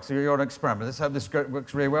this works. So you're an experiment. Let's hope this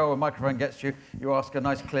works really well. When a microphone gets you, you ask a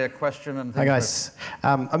nice, clear question. And hi, guys.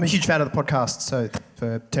 I'm a huge fan of the podcast, so thanks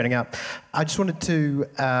for turning up. I just wanted to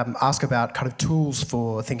ask about kind of tools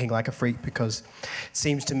for thinking like a freak, because it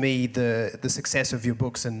seems to me the success of your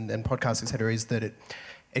books and podcasts, etc., is that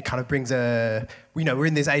it kind of brings we're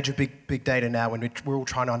in this age of big data now, when we're all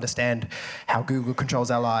trying to understand how Google controls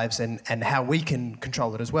our lives and how we can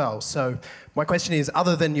control it as well. So my question is,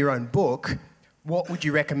 other than your own book, what would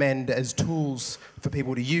you recommend as tools for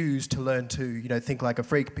people to use to learn to, think like a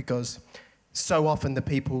freak? Because so often the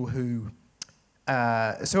people who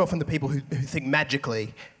think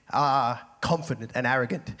magically are confident and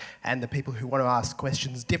arrogant, and the people who want to ask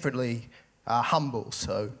questions differently are humble.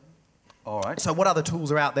 So. All right. So what other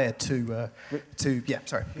tools are out there to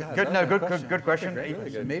sorry. Good question.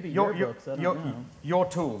 Really good. Maybe your books, I don't know. Your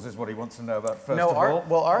tools is what he wants to know about first of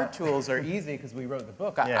all. Our tools are easy because we wrote the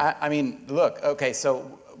book. I mean, look, okay,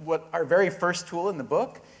 so what our very first tool in the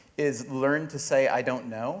book is learn to say, I don't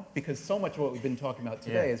know, because so much of what we've been talking about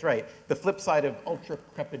today is right. The flip side of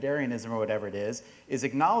ultra-crepidarianism or whatever it is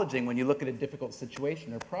acknowledging when you look at a difficult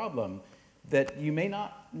situation or problem that you may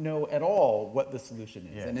not know at all what the solution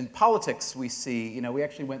is. Yes. And in politics, we see, we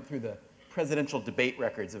actually went through the presidential debate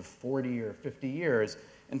records of 40 or 50 years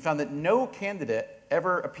and found that no candidate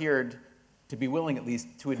ever appeared to be willing at least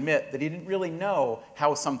to admit that he didn't really know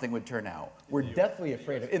how something would turn out. We're deathly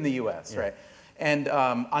afraid of, in the US, right? And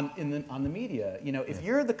on the media, you know, if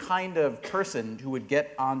you're the kind of person who would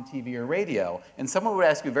get on TV or radio and someone would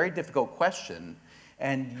ask you a very difficult question,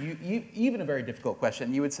 and even a very difficult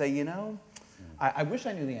question, you would say, you know, I wish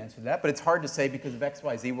I knew the answer to that, but it's hard to say because of X,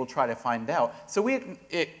 Y, Z. We'll try to find out. So we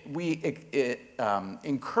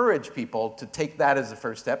encourage people to take that as a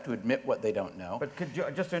first step, to admit what they don't know. But could you,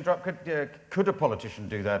 just to interrupt, could a politician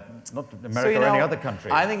do that? Not America So, you know, or any other country.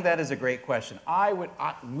 I think that is a great question.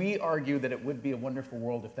 We argue that it would be a wonderful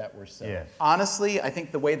world if that were so. Yes. Honestly, I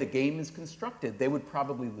think the way the game is constructed, they would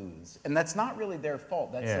probably lose. And that's not really their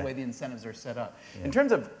fault. That's the way the incentives are set up. In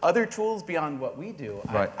terms of other tools beyond what we do,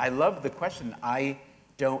 I love the question. I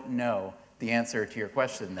don't know the answer to your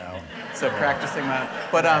question, though. So practicing my,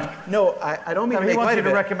 but no, I don't mean to make light of it. He wants you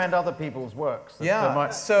to recommend other people's works. Yeah.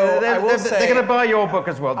 So I will say they're going to buy your book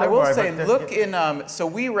as well. Don't I will worry, say, but, look in. So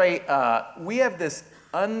we write. We have this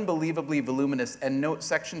unbelievably voluminous endnote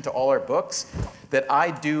section to all our books that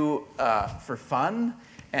I do for fun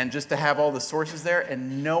and just to have all the sources there.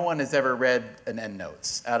 And no one has ever read an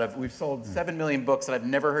endnotes. We've sold 7 million books, and I've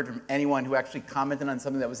never heard from anyone who actually commented on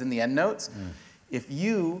something that was in the endnotes. If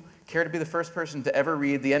you care to be the first person to ever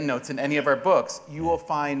read the endnotes in any of our books, you will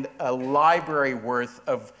find a library worth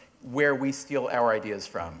of where we steal our ideas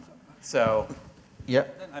from. So, yeah.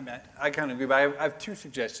 I kind of agree, but I have two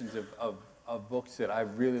suggestions of books that I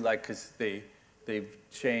really like because they've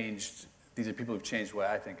changed. These are people who've changed the way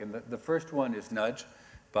I think. And the first one is Nudge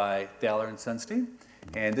by Thaler and Sunstein.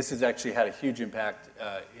 And this has actually had a huge impact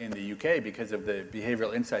in the UK because of the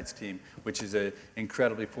Behavioral Insights team, which is an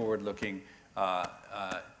incredibly forward-looking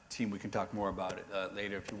team. We can talk more about it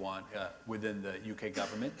later if you want, within the UK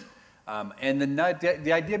government. And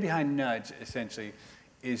the idea behind Nudge, essentially,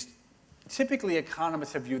 is typically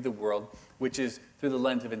economists have viewed the world, which is through the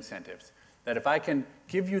lens of incentives. That if I can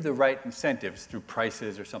give you the right incentives through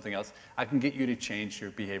prices or something else, I can get you to change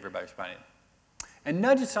your behavior by responding. And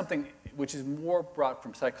Nudge is something which is more brought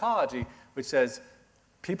from psychology, which says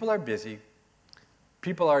people are busy,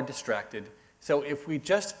 people are distracted, so if we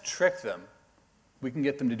just trick them, we can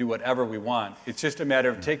get them to do whatever we want. It's just a matter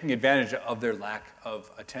of taking advantage of their lack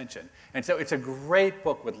of attention. And so it's a great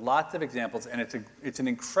book with lots of examples, and it's an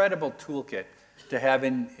incredible toolkit to have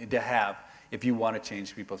if you want to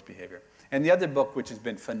change people's behavior. And the other book, which has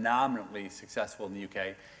been phenomenally successful in the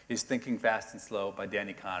UK, is Thinking Fast and Slow by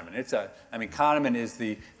Danny Kahneman. Kahneman is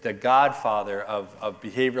the godfather of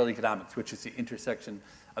behavioral economics, which is the intersection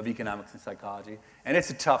of economics and psychology. And it's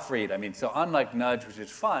a tough read. So unlike Nudge, which is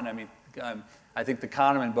fun, I think the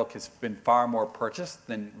Kahneman book has been far more purchased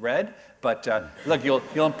than read. But look,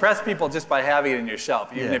 you'll impress people just by having it in your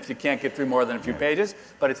shelf, even if you can't get through more than a few pages.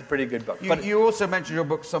 But it's a pretty good book. You also mention your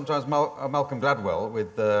book sometimes Malcolm Gladwell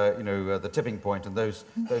with The Tipping Point and those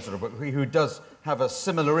sort of books, who does have a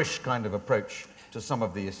similar-ish kind of approach to some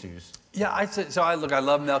of the issues. Yeah, I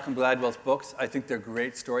love Malcolm Gladwell's books. I think they're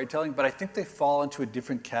great storytelling, but I think they fall into a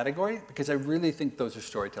different category because I really think those are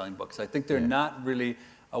storytelling books. I think they're not really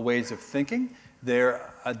ways of thinking.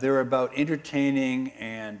 They're about entertaining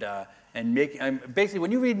and making. Basically,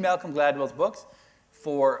 when you read Malcolm Gladwell's books,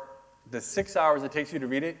 for the 6 hours it takes you to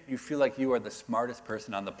read it, you feel like you are the smartest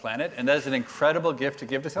person on the planet, and that is an incredible gift to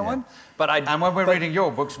give to someone. And when we're reading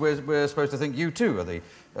your books, we're supposed to think you too are the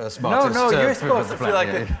smartest. No, you're supposed to feel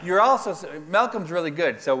like you're also. Malcolm's really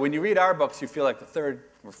good. So when you read our books, you feel like the third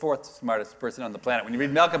or fourth smartest person on the planet. When you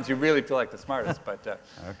read Malcolm's, you really feel like the smartest. But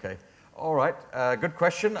okay. All right, good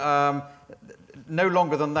question. No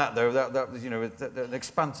longer than that, though. That was, an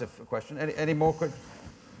expansive question. Any more questions?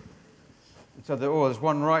 So there's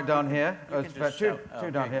one right down here.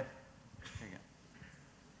 Two down here.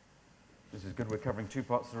 This is good. We're covering two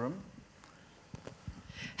parts of the room.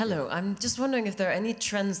 Hello. I'm just wondering if there are any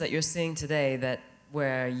trends that you're seeing today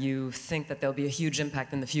where you think that there'll be a huge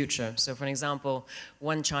impact in the future. So for an example,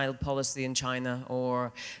 one-child policy in China,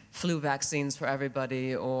 or flu vaccines for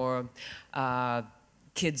everybody, or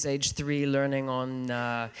kids age 3 learning on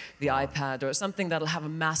the iPad, or something that'll have a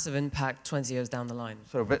massive impact 20 years down the line.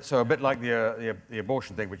 So a bit like the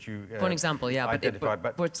abortion thing, which you for an example, yeah, identified.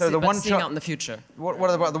 But seeing out in the future. What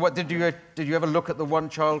about did you ever look at the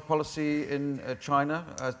one-child policy in China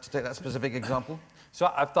to take that specific example? So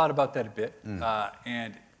I've thought about that a bit, and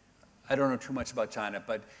I don't know too much about China,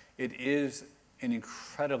 but it is an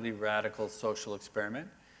incredibly radical social experiment,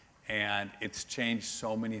 and it's changed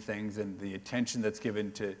so many things, and the attention that's given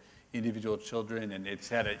to individual children, and it's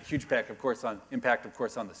had a huge impact, of course,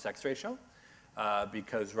 on the sex ratio,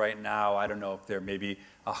 because right now, I don't know if there may be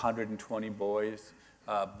 120 boys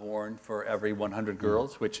born for every 100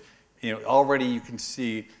 girls, which already you can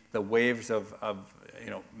see the waves of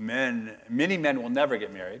men. Many men will never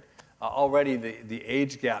get married. Already the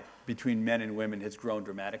age gap between men and women has grown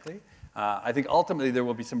dramatically. I think ultimately there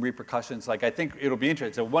will be some repercussions. Like, I think it'll be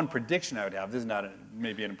interesting. So one prediction I would have, this is not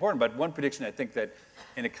maybe important, but one prediction I think that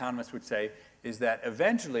an economist would say is that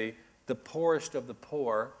eventually the poorest of the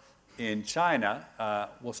poor in China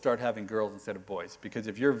will start having girls instead of boys. Because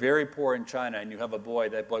if you're very poor in China and you have a boy,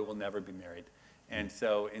 that boy will never be married. And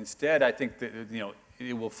so instead, I think that,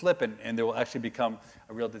 it will flip, and there will actually become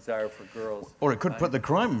a real desire for girls. Or it could put the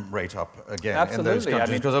crime rate up again Absolutely. in those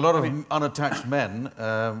countries, because a lot of unattached men,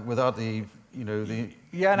 without the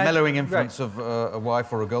mellowing influence of a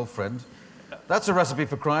wife or a girlfriend, that's a recipe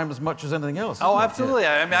for crime as much as anything else. Oh, absolutely.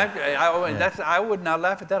 Yeah. I mean, I would not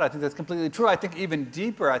laugh at that. I think that's completely true. I think even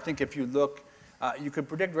deeper, I think if you look, you could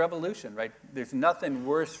predict revolution, right? There's nothing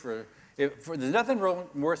worse for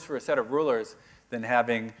a set of rulers than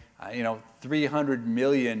having 300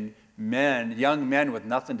 million men, young men with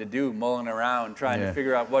nothing to do, mulling around, trying to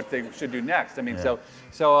figure out what they should do next. I mean,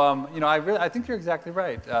 I think you're exactly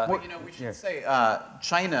right. We should say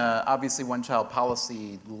China, obviously one-child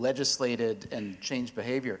policy legislated and changed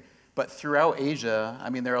behavior. But throughout Asia, I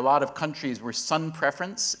mean, there are a lot of countries where son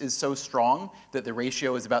preference is so strong that the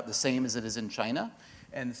ratio is about the same as it is in China.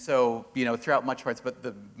 And so, throughout much parts, but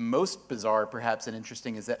the most bizarre, perhaps, and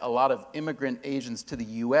interesting is that a lot of immigrant Asians to the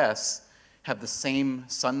US have the same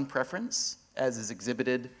son preference as is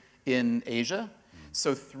exhibited in Asia.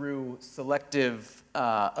 So through selective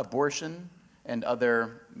abortion and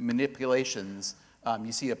other manipulations,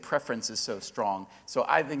 you see a preference is so strong. So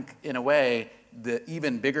I think, in a way, the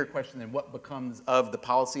even bigger question than what becomes of the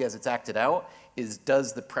policy as it's acted out is,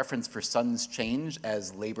 does the preference for sons change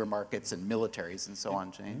as labor markets and militaries and so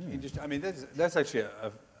on change? That's actually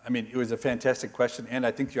it was a fantastic question, and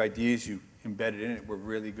I think the ideas you embedded in it were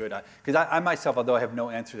really good. Because I myself, although I have no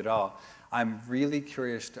answer at all, I'm really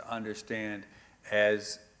curious to understand,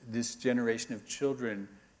 as this generation of children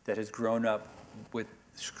that has grown up with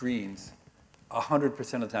screens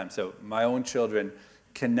 100% of the time. So my own children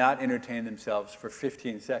cannot entertain themselves for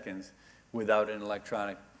 15 seconds without an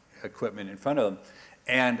electronic equipment in front of them.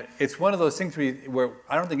 And it's one of those things where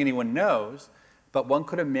I don't think anyone knows, but one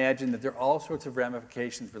could imagine that there are all sorts of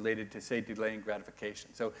ramifications related to, say, delaying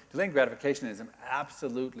gratification. So delaying gratification is an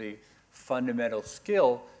absolutely fundamental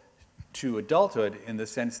skill to adulthood, in the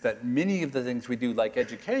sense that many of the things we do, like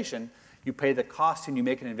education, you pay the cost and you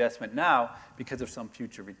make an investment now because of some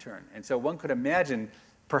future return. And so one could imagine,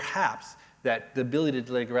 perhaps, that the ability to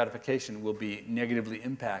delay gratification will be negatively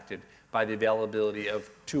impacted by the availability of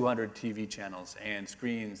 200 TV channels and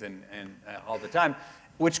screens and all the time,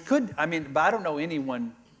 which could, but I don't know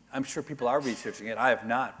anyone. I'm sure people are researching it. I have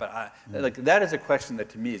not, but that is a question that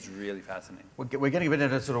to me is really fascinating. We're getting a bit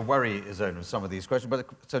into sort of worry zone with some of these questions, but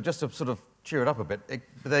so just to sort of cheer it up a bit,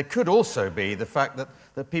 there could also be the fact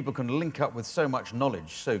that people can link up with so much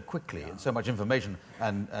knowledge so quickly and so much information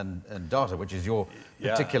and data, which is your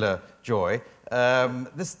particular joy.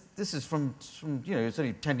 This is from it's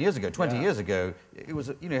only 10 years ago, 20 years ago. It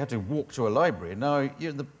was you had to walk to a library. Now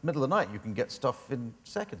you're in the middle of the night, you can get stuff in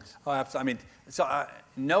seconds. Oh, absolutely.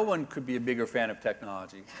 No one could be a bigger fan of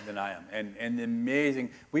technology than I am. And the amazing,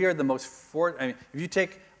 we are the most if you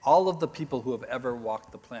take all of the people who have ever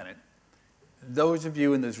walked the planet, those of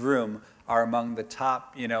you in this room are among the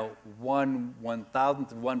top,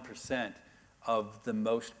 1/1000th of 1% of the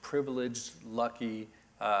most privileged, lucky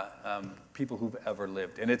people who've ever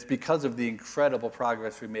lived. And it's because of the incredible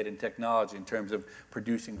progress we've made in technology in terms of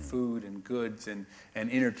producing food and goods and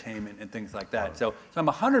entertainment and things like that. So I'm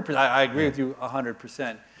 100%, I agree with you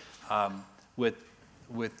 100% with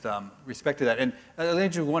respect to that. And I'll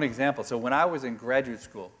give you one example. So when I was in graduate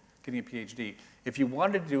school, getting a PhD, if you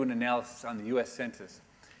wanted to do an analysis on the US Census,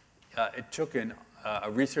 it took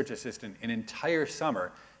a research assistant an entire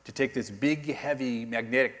summer to take this big, heavy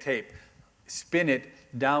magnetic tape, spin it,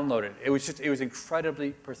 download it. It was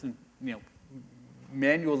incredibly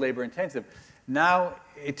manual labor intensive. Now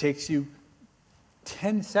it takes you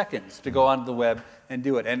 10 seconds to go onto the web and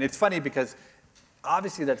do it. And it's funny because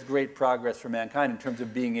obviously that's great progress for mankind in terms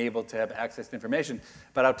of being able to have access to information.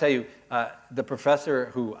 But I'll tell you, the professor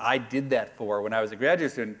who I did that for when I was a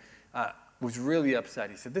graduate student was really upset.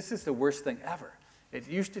 He said, "This is the worst thing ever. It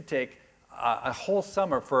used to take a whole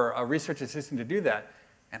summer for a research assistant to do that.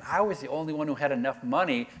 And I was the only one who had enough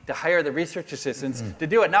money to hire the research assistants to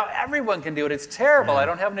do it. Now everyone can do it. It's terrible. I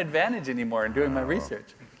don't have an advantage anymore in doing my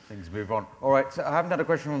research." Things move on. All right, so I haven't had a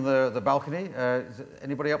question from the balcony. Is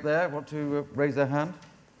anybody up there want to raise their hand?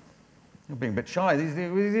 You're being a bit shy.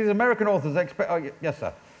 These American authors expect... Oh, yes,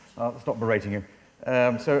 sir. Stop berating you.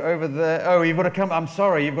 So over there, oh, you've got to come, I'm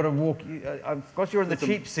sorry, you've got to walk, of course you're in the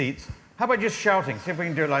cheap seats. How about just shouting? See if we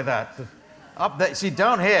can do it like that. Up there, see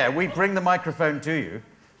down here, we bring the microphone to you.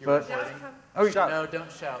 But, oh, No,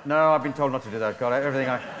 don't shout. no, I've been told not to do that. God, everything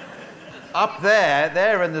Up there,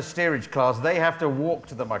 they're in the steerage class. They have to walk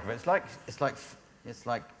to the microphone. It's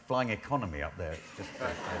like flying economy up there. It's just,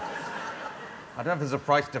 I don't know if there's a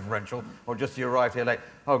price differential or just you arrived here late.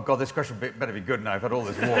 Oh God, this question better be good now. I've had all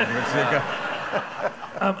this walk.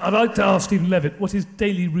 I'd like to ask Stephen Levitt what his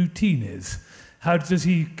daily routine is. How does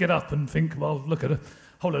he get up and think, well, look at a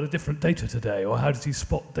whole lot of different data today, or how does he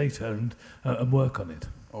spot data and work on it?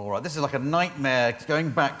 All right, this is like a nightmare going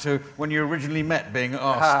back to when you originally met, being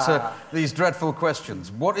asked these dreadful questions.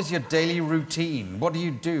 What is your daily routine? What do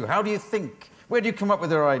you do? How do you think? Where do you come up with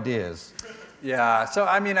your ideas? Yeah, so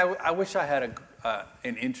I mean, I wish I had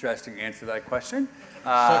an interesting answer to that question.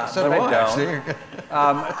 So do I, actually.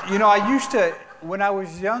 You know, I used to, when I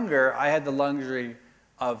was younger, I had the luxury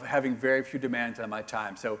of having very few demands on my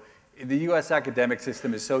time. So the US academic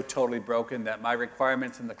system is so totally broken that my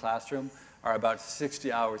requirements in the classroom are about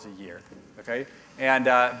 60 hours a year, okay? And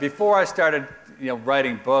before I started,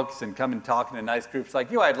 writing books and coming talking to nice groups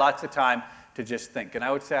like you, I had lots of time to just think. And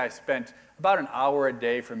I would say I spent about an hour a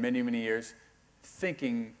day for many, many years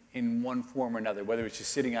thinking in one form or another, whether it's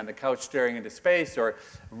just sitting on the couch staring into space or,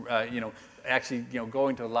 actually,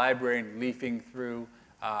 going to the library and leafing through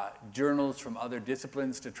journals from other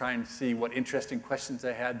disciplines to try and see what interesting questions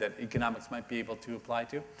I had that economics might be able to apply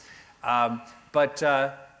to.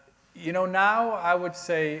 Now I would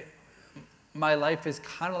say my life is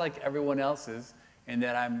kind of like everyone else's in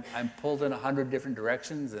that I'm pulled in 100 different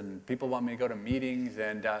directions and people want me to go to meetings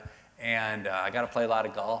and I got to play a lot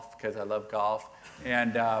of golf because I love golf.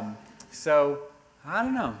 And so, I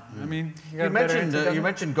don't know. I mean, you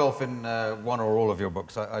mentioned golf in one or all of your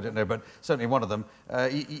books. I don't know, but certainly one of them.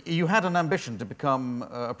 You had an ambition to become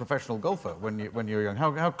a professional golfer when you were young.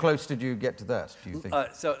 How close did you get to that, do you think?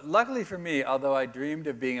 So luckily for me, although I dreamed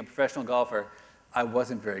of being a professional golfer, I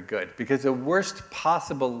wasn't very good. Because the worst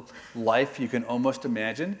possible life you can almost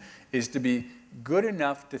imagine is to be good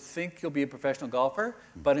enough to think you'll be a professional golfer,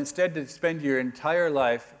 but instead to spend your entire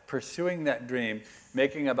life pursuing that dream,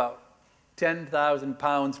 making about 10,000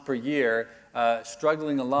 pounds per year,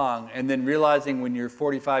 struggling along, and then realizing when you're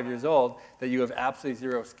 45 years old that you have absolutely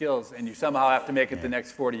zero skills and you somehow have to make it the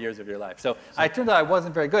next 40 years of your life. So I turned out I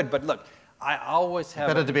wasn't very good, but look, I always have...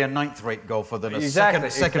 Better to be a ninth-rate golfer than a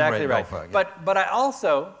second-rate golfer. Yeah. But I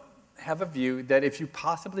also have a view that if you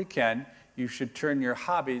possibly can, you should turn your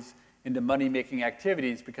hobbies into money-making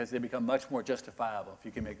activities because they become much more justifiable if you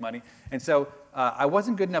can make money. And so I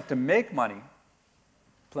wasn't good enough to make money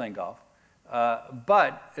playing golf,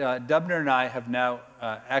 but Dubner and I have now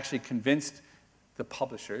actually convinced the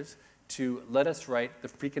publishers to let us write the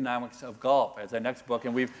Freakonomics of Golf as our next book.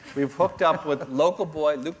 And we've hooked up with local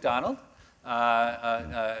boy Luke Donald,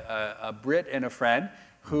 a Brit and a friend,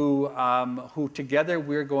 who together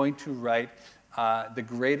we're going to write the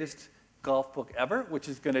greatest golf book ever, which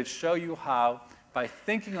is going to show you how, by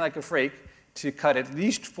thinking like a freak, to cut at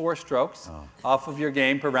least 4 strokes off of your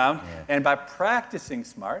game per round, and by practicing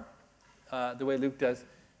smart, the way Luke does,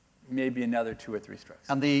 maybe another 2 or 3 strokes.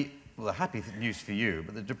 And the happy news for you,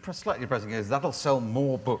 but the slightly depressing is that'll sell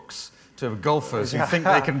more books to golfers who think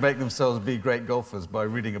they can make themselves be great golfers by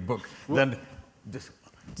reading a book than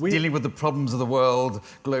dealing with the problems of the world,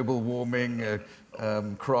 global warming,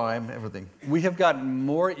 crime, everything. We have gotten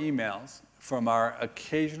more emails from our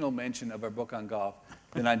occasional mention of our book on golf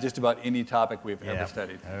than on just about any topic we've ever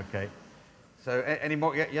studied. Okay. So any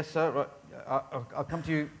more? Yes, sir. Right. I'll come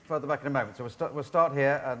to you further back in a moment. So we'll start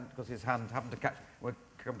here, and because his hand happened to catch, we'll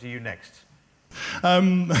come to you next.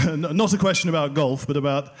 Not a question about golf, but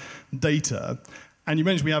about data. And you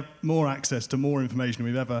mentioned we have more access to more information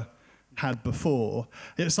than we've ever had before.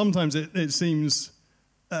 Yet sometimes it seems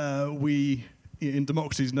we in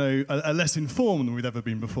democracies are less informed than we've ever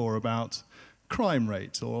been before about crime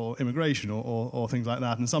rates or immigration or things like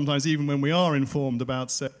that. And sometimes even when we are informed about,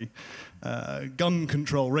 say, gun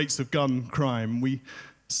control, rates of gun crime, we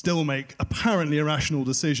still make apparently irrational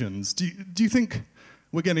decisions. Do you think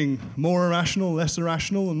we're getting more irrational, less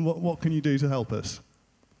irrational, and what can you do to help us?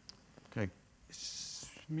 Okay.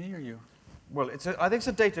 Me or you? Well, I think it's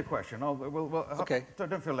a data question. Okay.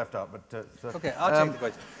 Don't feel left out. But okay, I'll take the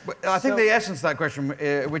question. But I think the essence of that question,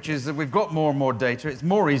 which is that we've got more and more data, it's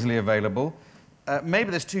more easily available. Maybe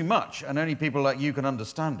there's too much, and only people like you can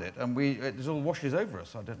understand it, and it all washes over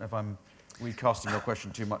us. I don't know if I'm recasting your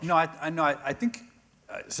question too much. No, I think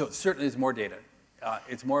so. Certainly, there's more data.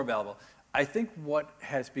 It's more available. I think what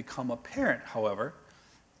has become apparent, however,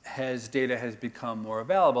 as data has become more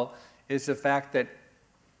available, is the fact that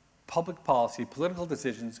public policy, political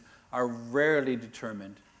decisions are rarely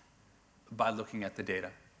determined by looking at the data.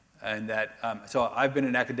 And that, so I've been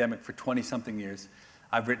an academic for 20-something years.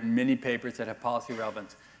 I've written many papers that have policy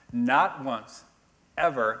relevance. Not once,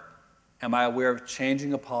 ever, am I aware of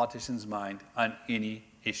changing a politician's mind on any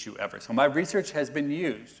issue ever. So my research has been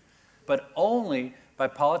used, but only by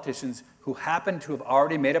politicians who happen to have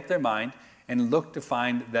already made up their mind and look to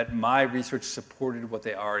find that my research supported what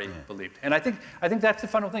they already believed. And I think that's the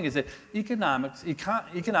fundamental thing, is that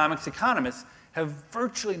economists have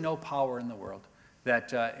virtually no power in the world.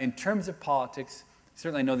 That in terms of politics,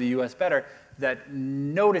 certainly know the US better, that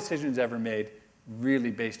no decision is ever made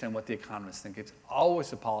really based on what the economists think. It's always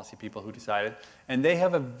the policy people who decide it, and they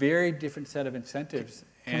have a very different set of incentives.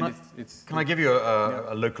 Can I give you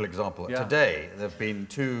a local example? Yeah. Today, there have been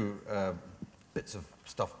two bits of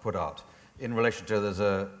stuff put out in relation to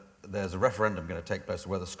there's a referendum going to take place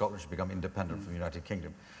whether Scotland should become independent from the United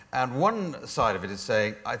Kingdom. And one side of it is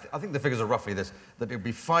saying, I think the figures are roughly this, that it would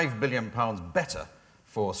be £5 billion better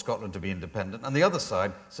for Scotland to be independent, and the other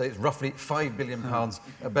side say it's roughly £5 billion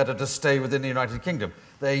better to stay within the United Kingdom.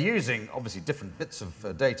 They're using, obviously, different bits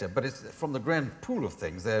of data, but it's from the grand pool of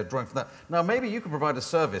things, they're drawing from that. Now, maybe you could provide a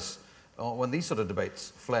service when these sort of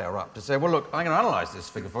debates flare up to say, well, look, I'm going to analyse this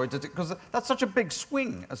figure for you, because that's such a big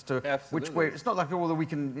swing as to which way. It's not like, oh, well,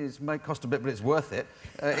 it might cost a bit, but it's worth it.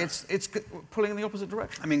 It's pulling in the opposite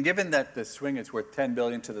direction. I mean, given that the swing is worth $10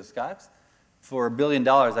 billion to the Scots, for $1 billion,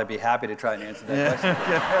 I'd be happy to try and answer that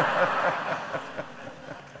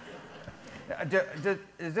question.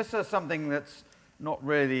 Is this something that's not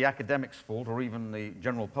really the academics' fault or even the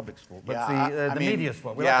general public's fault, but the media's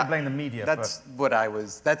fault? We have to blame the media. That's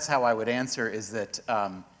how I would answer, is that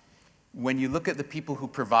when you look at the people who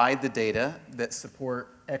provide the data that support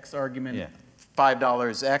X argument,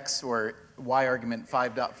 $5 X, or Y argument,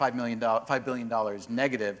 $5 billion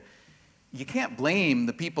negative, you can't blame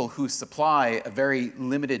the people who supply a very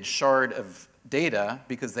limited shard of data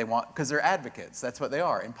because they're advocates. That's what they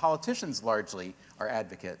are. And politicians largely are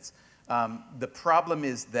advocates. The problem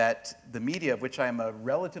is that the media, of which I am a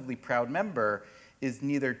relatively proud member, is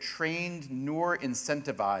neither trained nor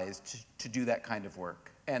incentivized to do that kind of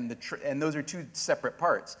work. And those are two separate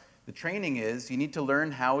parts. The training is you need to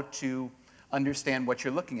learn how to understand what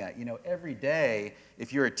you're looking at. You know, every day,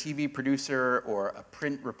 if you're a TV producer or a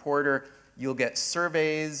print reporter, you'll get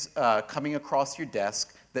surveys coming across your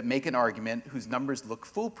desk that make an argument whose numbers look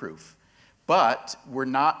foolproof. But we're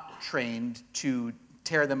not trained to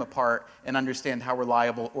tear them apart and understand how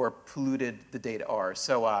reliable or polluted the data are.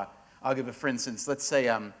 So I'll give for instance, let's say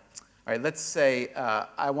I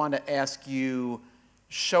want to ask you,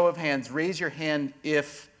 show of hands, raise your hand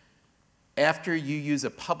if after you use a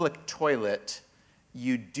public toilet,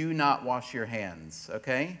 you do not wash your hands,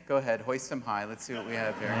 okay? Go ahead, hoist them high. Let's see what we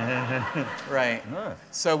have here. Right.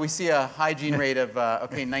 So we see a hygiene rate of,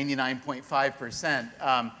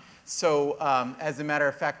 99.5%. As a matter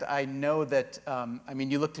of fact, I know that, I mean,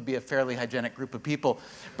 you look to be a fairly hygienic group of people,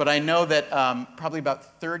 but I know that probably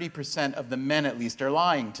about 30% of the men, at least, are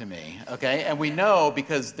lying to me, okay? And we know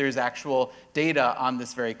because there's actual data on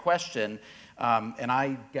this very question. And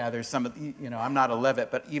I gather some of, I'm not a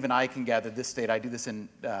Levitt, but even I can gather this data. I do this in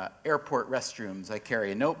airport restrooms. I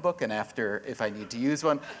carry a notebook, and after, if I need to use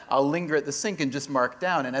one, I'll linger at the sink and just mark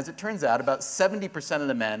down. And as it turns out, about 70% of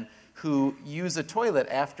the men who use a toilet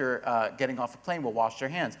after getting off a plane will wash their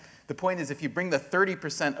hands. The point is, if you bring the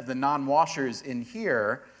 30% of the non-washers in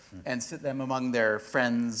here and sit them among their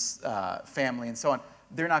friends, family, and so on,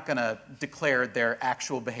 they're not going to declare their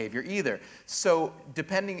actual behavior either. So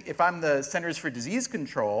depending, if I'm the Centers for Disease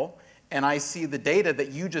Control and I see the data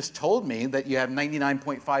that you just told me, that you have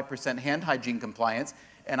 99.5% hand hygiene compliance,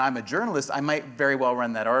 and I'm a journalist, I might very well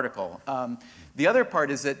run that article. The other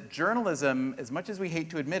part is that journalism, as much as we hate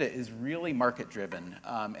to admit it, is really market-driven.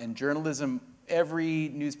 And journalism, every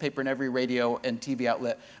newspaper and every radio and TV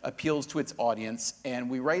outlet appeals to its audience. And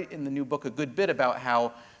we write in the new book a good bit about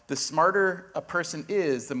how the smarter a person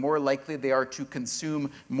is, the more likely they are to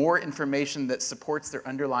consume more information that supports their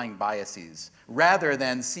underlying biases, rather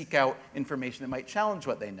than seek out information that might challenge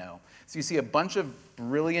what they know. So you see a bunch of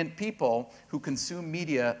brilliant people who consume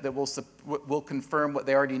media that will confirm what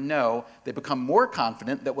they already know. They become more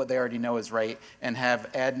confident that what they already know is right, and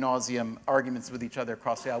have ad nauseum arguments with each other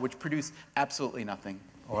across the aisle, which produce absolutely nothing.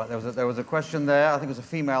 All right, there was a question there. I think it was a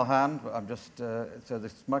female hand. I'm just, so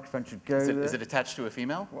this microphone should go there. Is it attached to a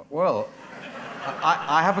female? Well,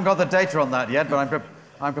 I haven't got the data on that yet, but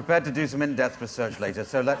I'm prepared to do some in-depth research later.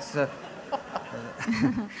 So let's... I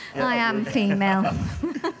am female.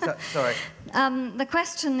 Sorry. The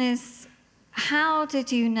question is, how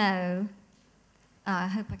did you know, I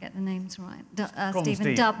hope I get the names right,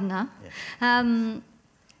 Stephen Dubner,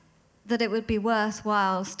 that it would be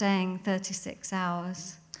worthwhile staying 36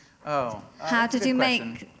 hours? Oh, how did you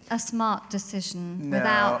make a smart decision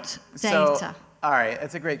without data? All right,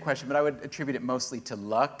 that's a great question, but I would attribute it mostly to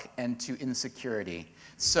luck and to insecurity.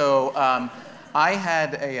 So I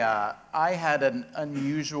had an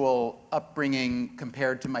unusual upbringing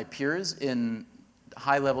compared to my peers in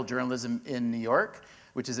high-level journalism in New York,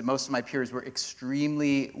 which is that most of my peers were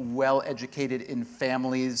extremely well-educated in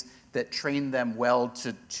families that trained them well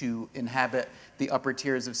to inhabit the upper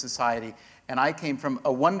tiers of society. And I came from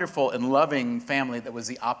a wonderful and loving family that was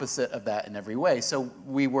the opposite of that in every way. So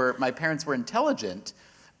my parents were intelligent,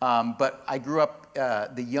 but I grew up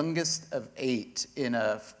the youngest of 8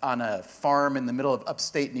 on a farm in the middle of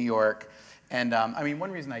upstate New York. And I mean,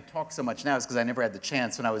 one reason I talk so much now is because I never had the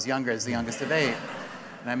chance when I was younger as the youngest of 8.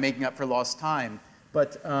 And I'm making up for lost time.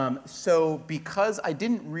 But so because I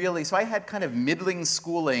didn't really, so I had kind of middling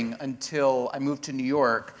schooling until I moved to New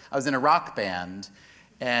York. I was in a rock band.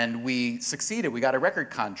 And we succeeded. We got a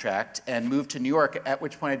record contract and moved to New York, at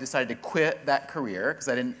which point I decided to quit that career because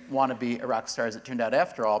I didn't want to be a rock star, as it turned out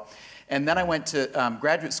after all. And then I went to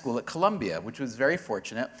graduate school at Columbia, which was very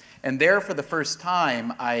fortunate. And there, for the first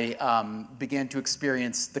time, I began to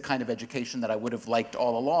experience the kind of education that I would have liked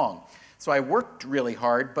all along. So I worked really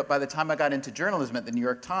hard, but by the time I got into journalism at the New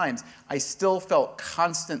York Times, I still felt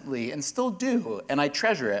constantly, and still do, and I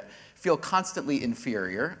treasure it, feel constantly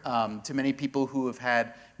inferior to many people who have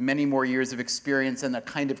had many more years of experience and a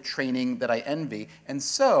kind of training that I envy. And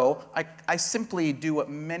so I simply do what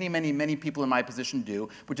many, many, many people in my position do,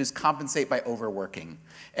 which is compensate by overworking.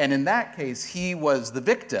 And in that case, he was the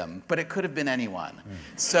victim, but it could have been anyone.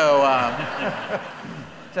 So,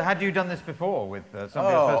 so had you done this before with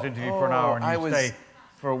somebody else first interview for an hour and you stay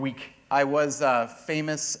for a week? I was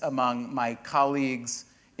famous among my colleagues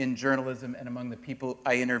in journalism and among the people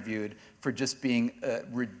I interviewed for just being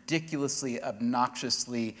ridiculously,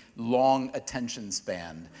 obnoxiously long attention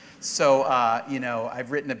span. So, you know, I've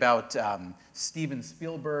written about Steven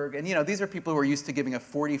Spielberg, and you know, these are people who are used to giving a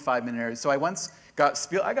 45-minute interview. So I once got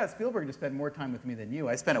Spielberg to spend more time with me than you.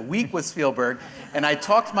 I spent a week with Spielberg, and I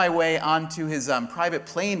talked my way onto his private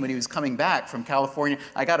plane when he was coming back from California.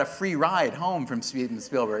 I got a free ride home from Steven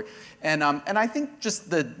Spielberg. And I think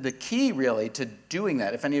just the key, really, to doing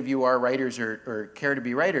that, if any of you are writers or care to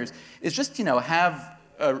be writers, is just, you know, have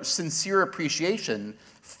a sincere appreciation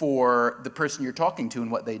for the person you're talking to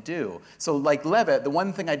and what they do. So like Levitt, the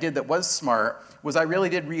one thing I did that was smart was I really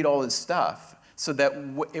did read all his stuff so that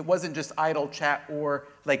it wasn't just idle chat or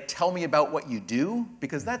like, tell me about what you do,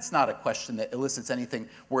 because that's not a question that elicits anything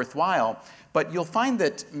worthwhile. But you'll find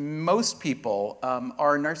that most people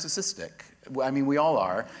are narcissistic. I mean, we all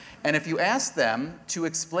are. And if you ask them to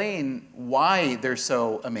explain why they're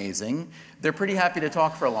so amazing, they're pretty happy to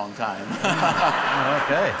talk for a long time.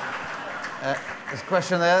 Okay. There's a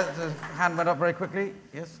question there. The hand went up very quickly.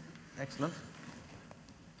 Yes, excellent.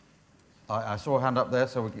 I saw a hand up there,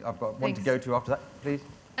 so I've got one to go to after that, please.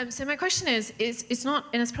 So my question is it's not,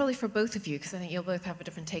 and it's probably for both of you, because I think you'll both have a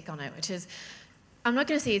different take on it, which is, I'm not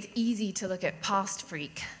going to say it's easy to look at past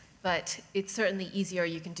Freak, but it's certainly easier.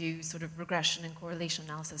 You can do sort of regression and correlation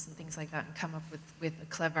analysis and things like that and come up with a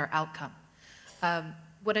clever outcome.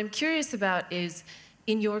 What I'm curious about is,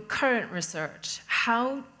 in your current research,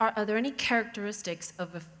 are there any characteristics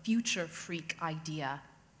of a future Freak idea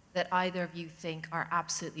that either of you think are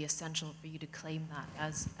absolutely essential for you to claim that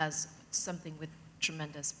as something with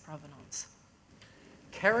tremendous provenance?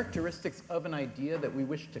 Characteristics of an idea that we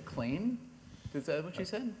wish to claim? Is that what you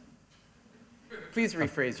said? Please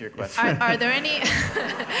rephrase your question. Are there any?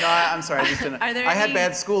 No, I'm sorry. I had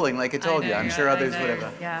bad schooling, like I told you. I'm sure others would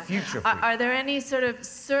have. Yeah. Future Freak. Are there any sort of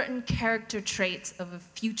certain character traits of a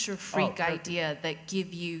future Freak idea that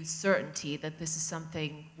give you certainty that this is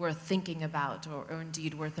something worth thinking about or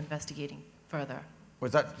indeed worth investigating further?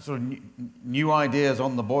 Was that sort of new ideas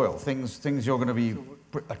on the boil, things you're going to be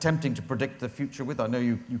attempting to predict the future with? I know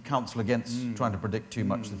you counsel against trying to predict too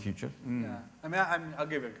much the future. Yeah. I mean, I'll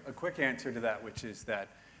give a quick answer to that, which is that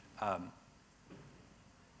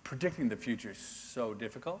predicting the future is so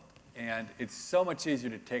difficult, and it's so much easier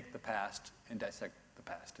to take the past and dissect the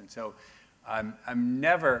past. And so I'm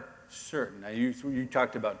never certain. You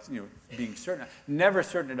talked about being certain. Never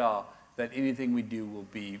certain at all that anything we do will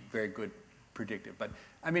be very good predictive. But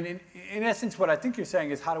I mean, in essence, what I think you're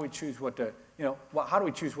saying is, how do we choose what to, how do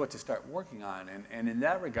we choose what to start working on? And in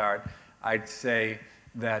that regard, I'd say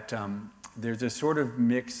that there's a sort of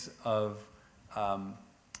mix of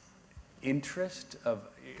interest, of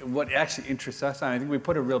what actually interests us, and I think we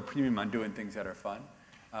put a real premium on doing things that are fun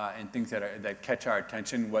and things that catch our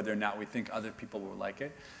attention, whether or not we think other people will like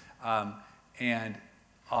it. And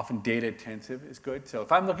often data intensive is good. So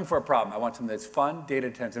if I'm looking for a problem, I want something that's fun, data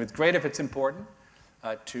intensive. It's great if it's important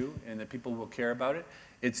too, and that people will care about it.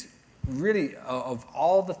 It's really, of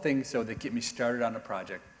all the things so that get me started on a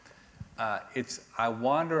project, I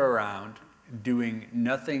wander around doing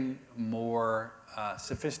nothing more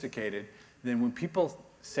sophisticated than when people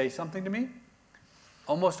say something to me.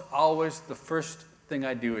 Almost always the first thing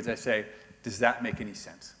I do is I say, does that make any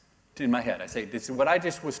sense? In my head, I say, does what I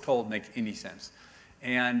just was told make any sense?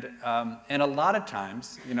 And a lot of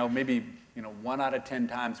times, maybe 1 out of 10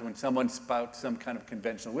 times when someone spouts some kind of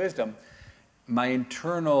conventional wisdom, my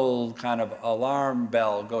internal kind of alarm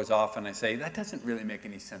bell goes off and I say, that doesn't really make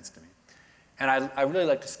any sense to me. And I really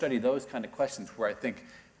like to study those kind of questions where I think,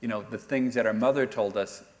 the things that our mother told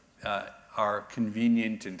us are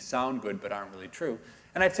convenient and sound good but aren't really true.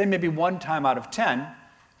 And I'd say maybe 1 time out of 10,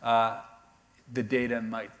 the data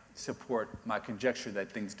might support my conjecture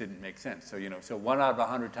that things didn't make sense. So, so 1 out of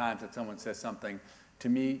 100 times that someone says something to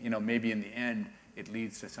me, maybe in the end it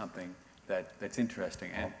leads to something that's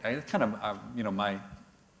interesting. And it's kind of,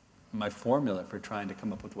 my formula for trying to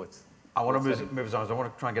come up with what's. I want to move on. I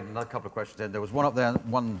want to try and get another couple of questions in. There was one up there,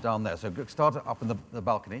 one down there. So start up in the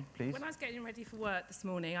balcony, please. When I was getting ready for work this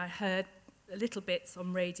morning, I heard little bits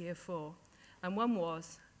on Radio 4. And one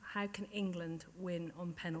was, how can England win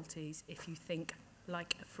on penalties if you think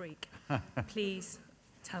like a freak? Please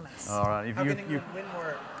tell us. All right. If how can England win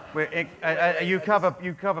more? You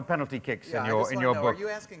cover penalty kicks in your book. Are you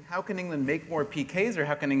asking how can England make more PKs or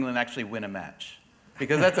how can England actually win a match?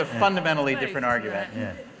 Because that's a fundamentally different argument.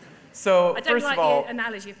 Yeah. So, I don't first like of all, the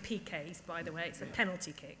analogy of PKs, by the way. It's a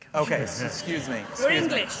penalty kick. Okay, excuse me. We're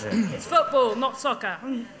English. It's football, not soccer.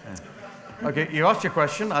 Okay, you asked your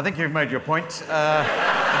question. I think you've made your point.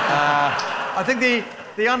 I think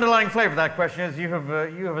the underlying flavour of that question is you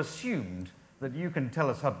have assumed that you can tell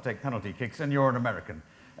us how to take penalty kicks, and you're an American.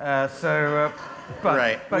 But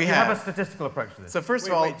you have a statistical approach to this. So first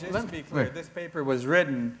of all, just to be clear, this paper was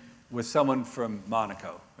written with someone from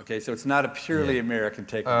Monaco. Okay, so it's not a purely American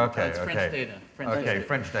take. Okay, it's French data.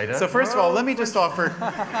 French data. So first of all, let me just offer.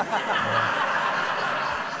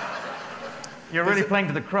 You're really playing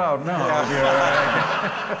to the crowd now.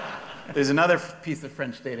 There's another piece of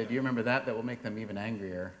French data. Do you remember that? That will make them even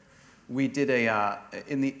angrier. We did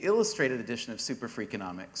in the illustrated edition of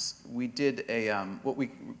SuperFreakonomics, we did what we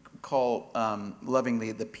call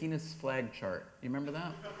lovingly the penis flag chart. You remember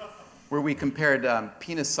that? Where we compared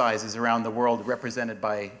penis sizes around the world represented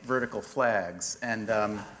by vertical flags. And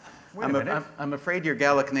I'm afraid your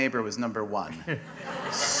Gallic neighbor was number 1.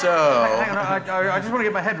 So... Hang on, I just want to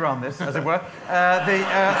get my head around this, as it were.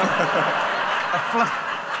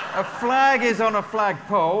 A flag is on a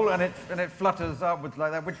flagpole, and it flutters upwards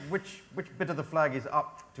like that. Which bit of the flag is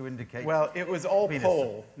up to indicate? Well, it was all penis?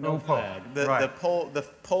 pole, no flag. Right. The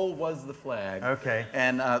pole was the flag. Okay.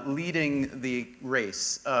 And leading the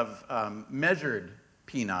race of measured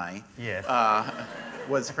peni yes.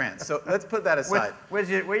 Was France. So let's put that aside. Where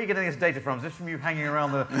are you getting this data from? Is this from you hanging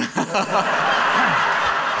around the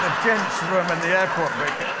gents' room in the airport?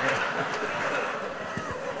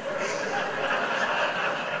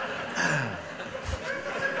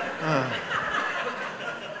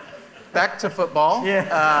 Back to football. Yeah.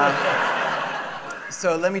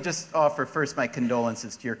 So let me just offer first my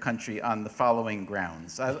condolences to your country on the following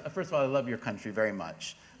grounds. First of all, I love your country very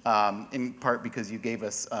much, in part because you gave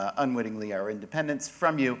us unwittingly our independence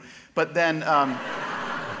from you. But then,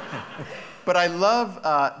 but I love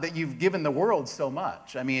that you've given the world so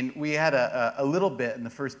much. I mean, we had a little bit in the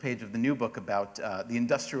first page of the new book about the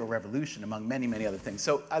Industrial Revolution, among many, many other things.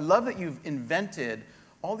 So I love that you've invented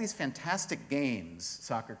all these fantastic games,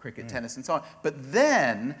 soccer, cricket, tennis, and so on, but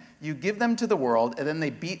then you give them to the world, and then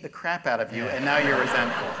they beat the crap out of you, and now you're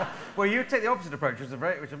resentful. Well, you take the opposite approach, which is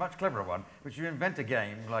a much cleverer one, which you invent a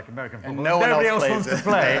game like American football, and no one nobody else wants plays to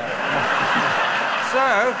play.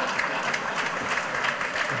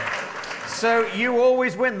 So you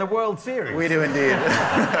always win the World Series. We do indeed. Is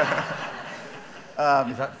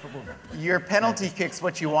that football? Your penalty kick's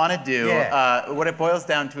what you want to do. Yeah. What it boils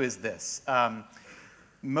down to is this.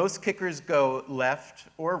 Most kickers go left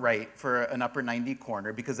or right for an upper 90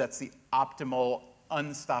 corner because that's the optimal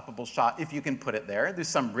unstoppable shot if you can put it there. There's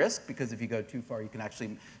some risk because if you go too far, you can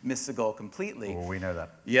actually miss the goal completely. Oh, we know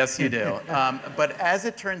that. Yes, you do. But as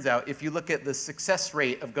it turns out, if you look at the success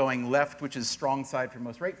rate of going left, which is strong side for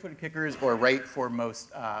most right-footed kickers, or right for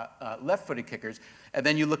most left-footed kickers, and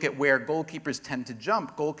then you look at where goalkeepers tend to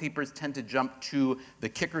jump to the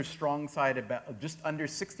kicker's strong side about just under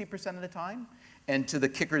 60% of the time, and to the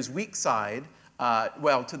kicker's weak side,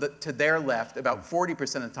 to their left about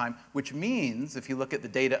 40% of the time, which means, if you look at the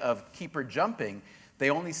data of keeper jumping, they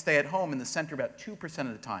only stay at home in the center about 2%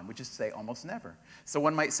 of the time, which is to say almost never. So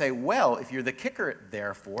one might say, well, if you're the kicker,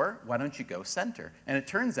 therefore, why don't you go center? And it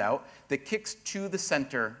turns out that kicks to the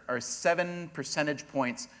center are 7 percentage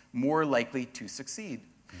points more likely to succeed.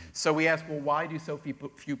 So we ask, well, why do so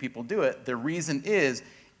few people do it? The reason is,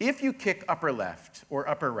 if you kick upper left or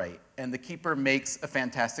upper right, and the keeper makes a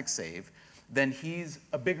fantastic save, then he's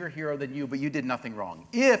a bigger hero than you, but you did nothing wrong.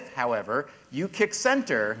 If, however, you kick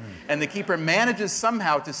center, and the keeper manages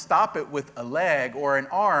somehow to stop it with a leg or an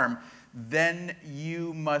arm, then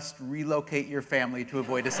you must relocate your family to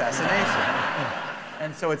avoid assassination.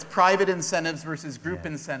 And so it's private incentives versus group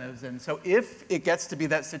incentives. And so if it gets to be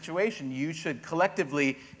that situation, you should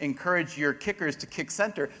collectively encourage your kickers to kick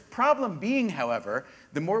center. Problem being, however,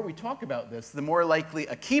 the more we talk about this, the more likely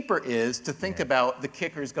a keeper is to think about the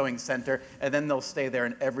kickers going center, and then they'll stay there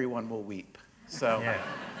and everyone will weep. So,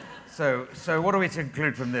 so what are we to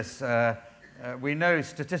conclude from this? We know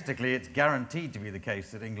statistically it's guaranteed to be the case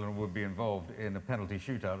that England would be involved in a penalty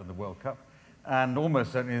shootout in the World Cup. And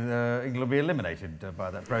almost certainly England will be eliminated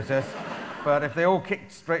by that process. But if they all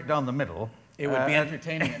kicked straight down the middle... It would be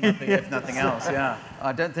entertaining, if nothing else, yeah.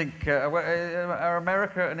 I don't think... are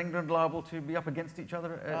America and England liable to be up against each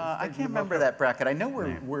other? I can't remember that bracket. I know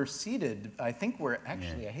we're seated. I think we're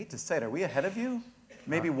actually, I hate to say it, are we ahead of you?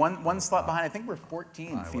 Maybe one slot behind. I think we're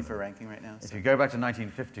 14 FIFA ranking right now. So. If you go back to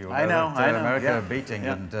 1950, I know, America beat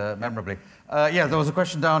England memorably. Yeah, there was a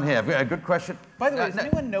question down here. A good question. By the way, does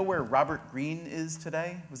anyone know where Robert Green is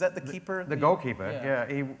today? Was that the keeper? The goalkeeper, yeah.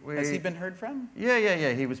 Has he been heard from?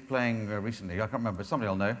 Yeah. He was playing recently. I can't remember. Somebody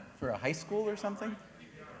will know. For a high school or something?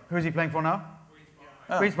 Who is he playing for now?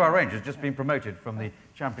 Queensborough Rangers, just been promoted from the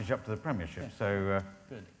Championship to the Premiership. So,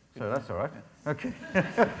 good. So that's all right. Yeah. Okay.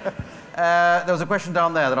 There was a question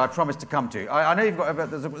down there that I promised to come to. I know you've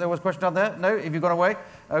got. There was a question down there. No, have you gone away?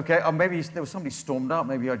 Okay. Or maybe there was somebody stormed out.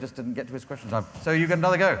 Maybe I just didn't get to his question time. So you get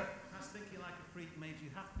another go. Has thinking like a freak made you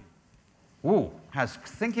happy? Ooh, has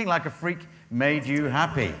thinking like a freak made you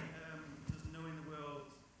happy? Does knowing the world,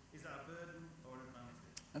 is that a burden or an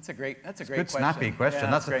advantage? That's a great good question. Snappy question.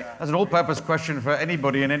 Yeah, that's an all-purpose question for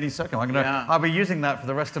anybody in any circle. I'll be using that for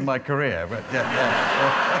the rest of my career. But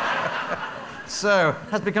So,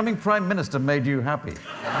 has becoming Prime Minister made you happy?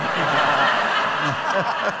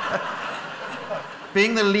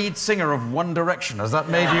 Being the lead singer of One Direction, has that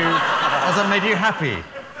made you happy?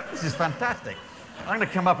 This is fantastic. I'm going to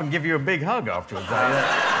come up and give you a big hug afterwards.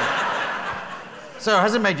 So,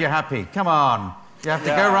 has it made you happy? Come on. You have to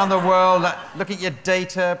go around the world, look at your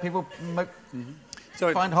data, people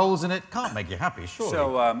find holes in it. Can't make you happy, surely.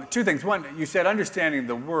 So, two things. One, you said understanding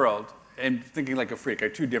the world and thinking like a freak are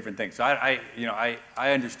two different things. So I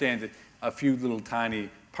understand that a few little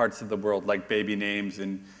tiny parts of the world, like baby names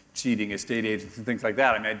and cheating estate agents and things like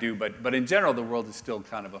that, I mean, I do. But in general, the world is still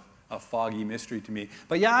kind of a foggy mystery to me.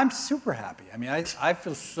 But yeah, I'm super happy. I mean, I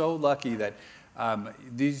feel so lucky that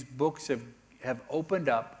these books have opened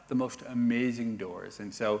up the most amazing doors.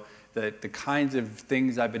 And so the kinds of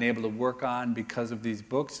things I've been able to work on because of these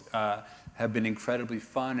books have been incredibly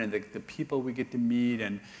fun, and the people we get to meet.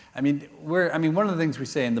 And I mean, one of the things we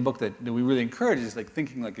say in the book that we really encourage is like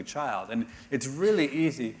thinking like a child. And it's really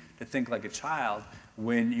easy to think like a child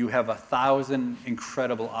when you have 1,000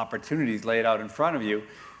 incredible opportunities laid out in front of you,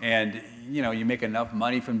 and you make enough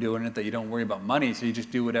money from doing it that you don't worry about money, so you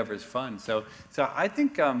just do whatever is fun. So I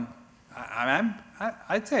think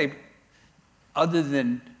I'd say, other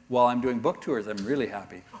than while I'm doing book tours, I'm really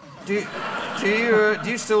happy. Do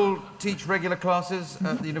you still teach regular classes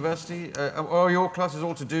at the university? Or are your classes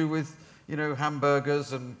all to do with,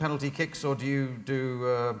 hamburgers and penalty kicks, or do you do...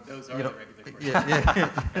 Those are the regular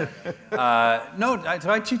courses. No, so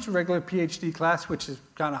I teach a regular PhD class, which is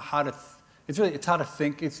kind of how to... It's how to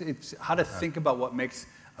think. It's how to think about what makes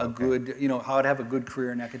a good, how to have a good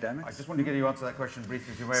career in academics. I just want to get you to answer that question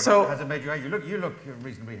briefly. So, has it made you happy? You look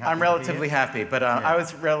reasonably happy. I'm relatively happy, but I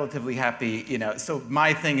was relatively happy, So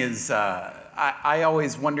my thing is, I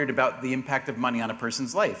always wondered about the impact of money on a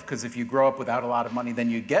person's life, because if you grow up without a lot of money, then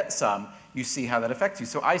you get some, you see how that affects you.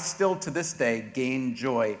 So I still, to this day, gain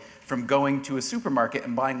joy from going to a supermarket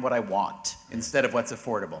and buying what I want instead of what's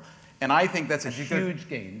affordable. And I think that's a huge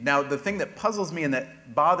gain. Now, the thing that puzzles me and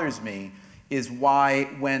that bothers me is why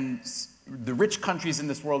when the rich countries in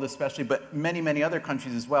this world especially, but many, many other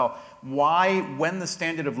countries as well, why when the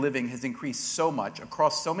standard of living has increased so much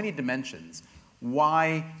across so many dimensions,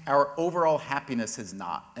 why our overall happiness has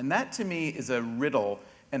not. And that to me is a riddle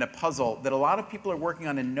and a puzzle that a lot of people are working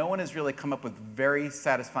on, and no one has really come up with very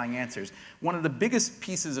satisfying answers. One of the biggest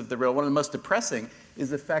pieces of the riddle, one of the most depressing,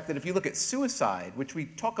 is the fact that if you look at suicide, which we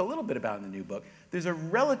talk a little bit about in the new book, there's a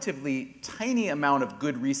relatively tiny amount of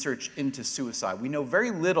good research into suicide. We know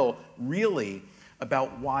very little, really,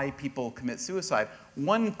 about why people commit suicide.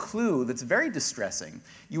 One clue that's very distressing,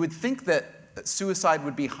 you would think that suicide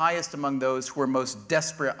would be highest among those who are most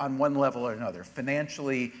desperate on one level or another,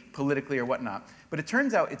 financially, politically, or whatnot. But it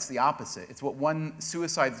turns out it's the opposite. It's what one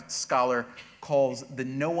suicide scholar calls the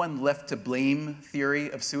no one left to blame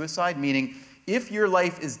theory of suicide, meaning if your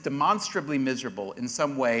life is demonstrably miserable in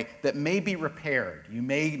some way that may be repaired, you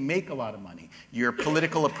may make a lot of money, your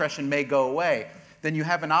political oppression may go away, then you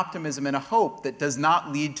have an optimism and a hope that does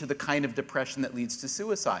not lead to the kind of depression that leads to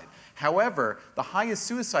suicide. However, the highest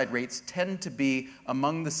suicide rates tend to be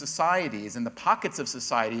among the societies and the pockets of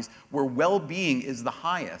societies where well-being is the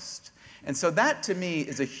highest. And so that, to me,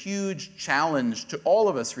 is a huge challenge to all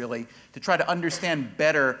of us, really, to try to understand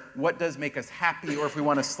better what does make us happy, or if we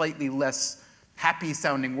want a slightly less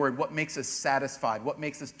happy-sounding word, what makes us satisfied, what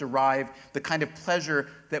makes us derive the kind of pleasure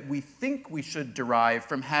that we think we should derive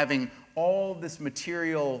from having all this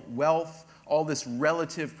material wealth, all this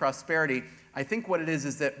relative prosperity. I think what it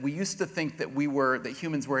is that we used to think that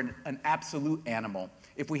humans were an absolute animal.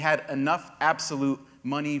 If we had enough absolute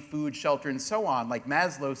money, food, shelter, and so on, like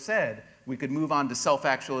Maslow said, we could move on to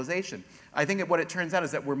self-actualization. I think that what it turns out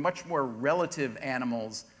is that we're much more relative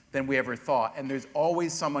animals than we ever thought, and there's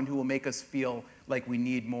always someone who will make us feel like we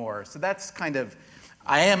need more. So that's kind of,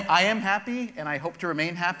 I am happy, and I hope to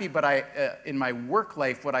remain happy, but in my work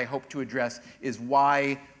life, what I hope to address is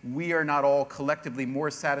why we are not all collectively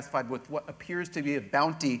more satisfied with what appears to be a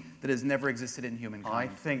bounty that has never existed in humankind.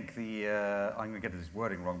 I think I'm going to get this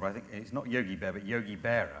wording wrong, but I think it's not Yogi Bear, but Yogi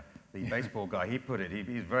Berra, the baseball guy. He put it,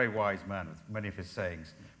 he's a very wise man with many of his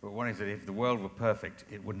sayings, but one is that if the world were perfect,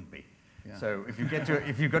 it wouldn't be. Yeah. So if you get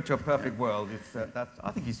to a perfect world,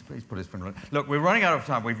 I think he's put his finger on it. Look, we're running out of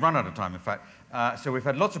time. We've run out of time, in fact. So we've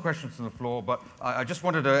had lots of questions from the floor, but I just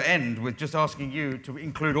wanted to end with just asking you to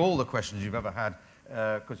include all the questions you've ever had,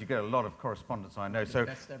 because you get a lot of correspondence, I know. So,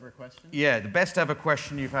 best ever question? Yeah, the best ever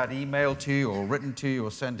question you've had emailed to you or written to you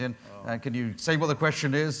or sent in. Can you say what the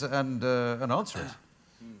question is and answer it?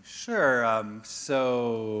 Sure.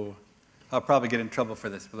 So I'll probably get in trouble for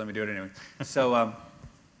this, but let me do it anyway. So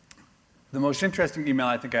the most interesting email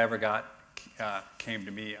I think I ever got came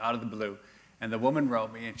to me out of the blue. And the woman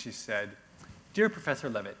wrote me and she said, "Dear Professor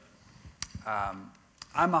Levitt,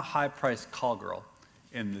 I'm a high-priced call girl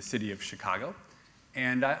in the city of Chicago.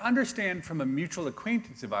 And I understand from a mutual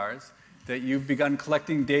acquaintance of ours that you've begun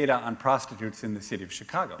collecting data on prostitutes in the city of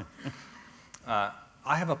Chicago. I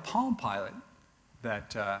have a Palm Pilot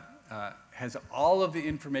that has all of the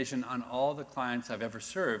information on all the clients I've ever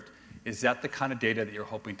served. Is that the kind of data that you're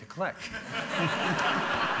hoping to collect?"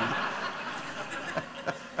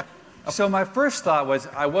 So my first thought was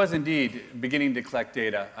I was indeed beginning to collect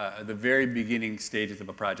data at the very beginning stages of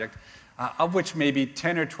a project, of which maybe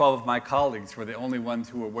 10 or 12 of my colleagues were the only ones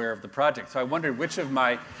who were aware of the project. So I wondered which of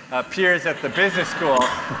my peers at the business school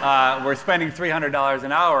were spending $300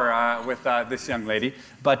 an hour with this young lady.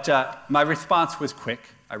 But my response was quick.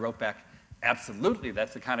 I wrote back, "Absolutely,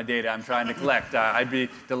 that's the kind of data I'm trying to collect. I'd be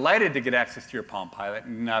delighted to get access to your Palm Pilot."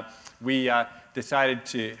 And we decided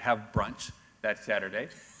to have brunch that Saturday.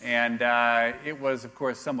 And it was, of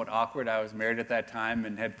course, somewhat awkward. I was married at that time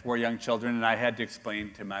and had 4 young children, and I had to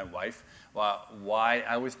explain to my wife why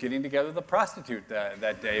I was getting together with a prostitute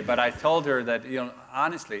that day. But I told her that,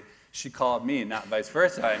 honestly, she called me, not vice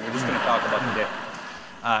versa, and we're just going to talk about the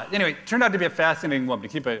day. Anyway, it turned out to be a fascinating woman. To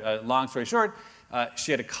keep a long story short,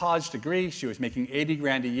 she had a college degree. She was making $80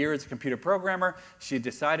 grand a year as a computer programmer. She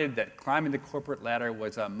decided that climbing the corporate ladder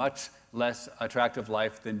was a much less attractive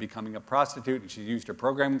life than becoming a prostitute, and she used her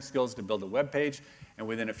programming skills to build a web page. And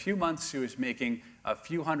within a few months, she was making a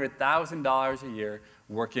few $100,000 a year,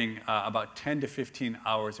 working about 10 to 15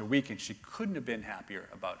 hours a week, and she couldn't have been happier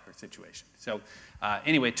about her situation. So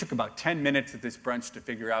anyway, it took about 10 minutes at this brunch to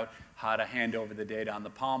figure out how to hand over the data on the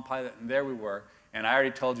Palm Pilot, and there we were. And I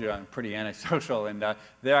already told you I'm pretty antisocial, and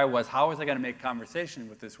there I was. How was I going to make conversation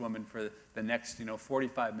with this woman for the next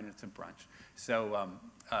 45 minutes of brunch? So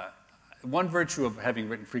one virtue of having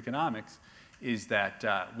written Freakonomics is that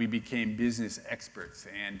we became business experts.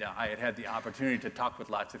 And I had had the opportunity to talk with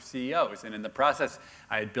lots of CEOs. And in the process,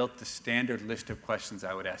 I had built the standard list of questions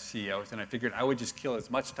I would ask CEOs. And I figured I would just kill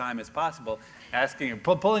as much time as possible asking,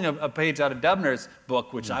 pulling a page out of Dubner's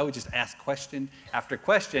book, which I would just ask question after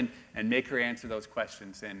question and make her answer those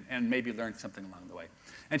questions and maybe learn something along the way.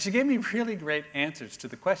 And she gave me really great answers to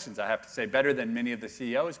the questions, I have to say, better than many of the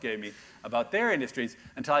CEOs gave me about their industries,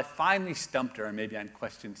 until I finally stumped her, and maybe on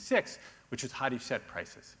question 6, which is how do you set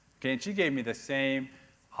prices? Okay, and she gave me the same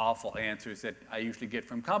awful answers that I usually get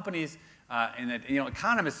from companies, and that, you know,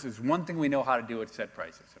 economists is one thing we know how to do is set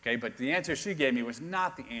prices, okay? But the answer she gave me was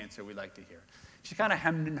not the answer we like to hear. She kind of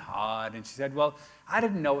hemmed and hawed, and she said, well, I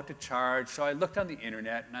didn't know what to charge, so I looked on the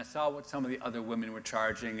internet, and I saw what some of the other women were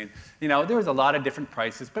charging, and, you know, there was a lot of different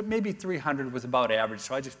prices, but maybe 300 was about average,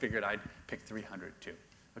 so I just figured I'd pick 300 too.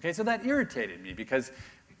 Okay, so that irritated me, because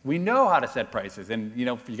we know how to set prices, and, you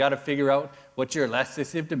know, you got to figure out what your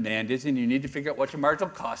elasticity of demand is, and you need to figure out what your marginal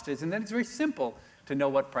cost is, and then it's very simple to know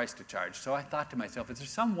what price to charge. So I thought to myself, is there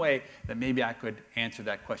some way that maybe I could answer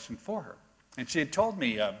that question for her? And she had told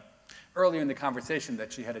me earlier in the conversation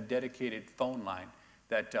that she had a dedicated phone line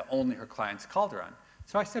that only her clients called her on.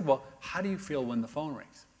 So I said, well, how do you feel when the phone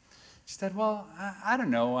rings? She said, well, I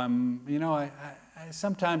don't know. You know,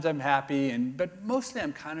 sometimes I'm happy, but mostly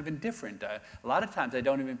I'm kind of indifferent. A lot of times I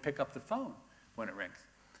don't even pick up the phone when it rings.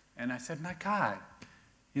 And I said, my God,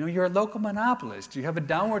 you know, you're a local monopolist. You have a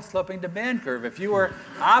downward sloping demand curve. If you were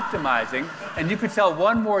optimizing and you could sell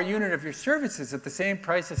one more unit of your services at the same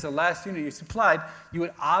price as the last unit you supplied, you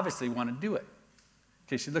would obviously want to do it.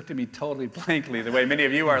 Okay, she looked at me totally blankly, the way many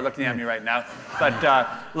of you are looking at me right now.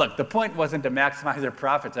 But look, the point wasn't to maximize her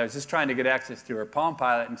profits. I was just trying to get access to her Palm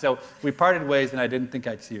Pilot. And so we parted ways, and I didn't think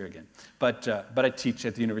I'd see her again. But I teach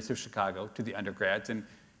at the University of Chicago to the undergrads.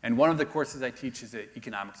 And one of the courses I teach is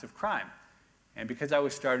economics of crime. And because I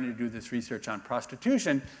was starting to do this research on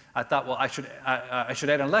prostitution, I thought, well, I should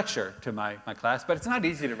add a lecture to my class. But it's not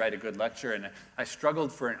easy to write a good lecture. And I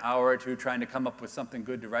struggled for an hour or two trying to come up with something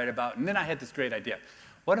good to write about. And then I had this great idea.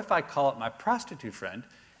 What if I call up my prostitute friend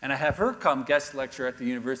and I have her come guest lecture at the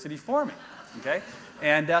university for me? Okay?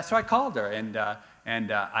 And so I called her, and I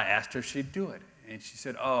asked her if she'd do it. And she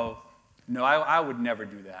said, oh, no, I would never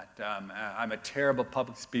do that. I'm a terrible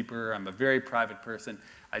public speaker. I'm a very private person.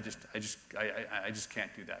 I just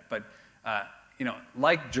can't do that. But you know,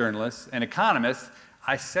 like journalists and economists,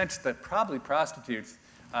 I sense that probably prostitutes,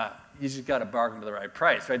 you just got to bargain to the right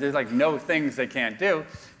price, right? There's like no things they can't do.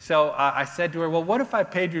 So I said to her, well, what if I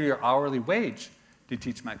paid you your hourly wage to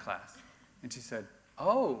teach my class? And she said,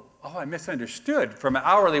 oh, I misunderstood. From an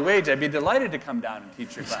hourly wage, I'd be delighted to come down and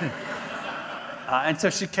teach your class. And so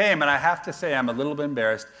she came, and I have to say I'm a little bit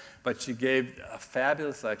embarrassed, but she gave a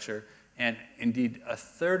fabulous lecture, and indeed a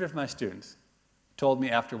third of my students told me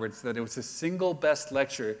afterwards that it was the single best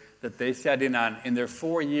lecture that they sat in on in their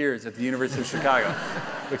 4 years at the University of Chicago,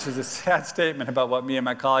 which is a sad statement about what me and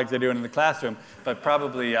my colleagues are doing in the classroom, but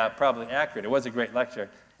probably accurate. It was a great lecture.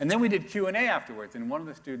 And then we did Q&A afterwards, and one of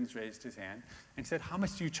the students raised his hand and said, how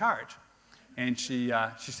much do you charge? And she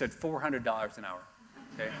said $400 an hour.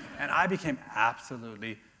 Okay? And I became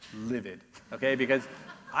absolutely livid, okay? Because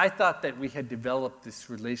I thought that we had developed this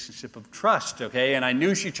relationship of trust, okay? And I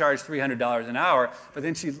knew she charged $300 an hour, but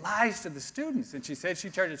then she lies to the students, and she said she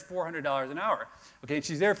charges $400 an hour, okay? And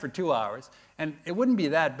she's there for 2 hours, and it wouldn't be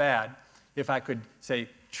that bad if I could, say,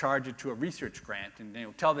 charge it to a research grant and, you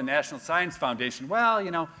know, tell the National Science Foundation, well,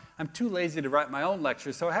 you know, I'm too lazy to write my own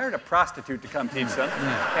lectures, so I hired a prostitute to come teach them,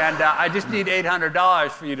 and I just need $800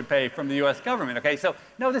 for you to pay from the US government, okay? So,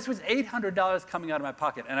 no, this was $800 coming out of my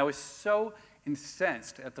pocket, and I was so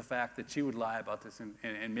incensed at the fact that she would lie about this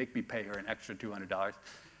and make me pay her an extra $200.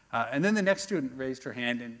 And then the next student raised her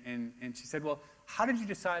hand, and she said, well, how did you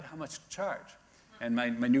decide how much to charge? And my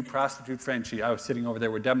new prostitute friend, I was sitting over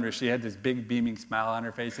there with Dubner, she had this big beaming smile on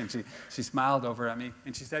her face, and she smiled over at me,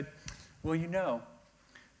 and she said, well, you know,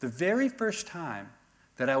 the very first time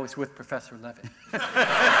that I was with Professor Levitt,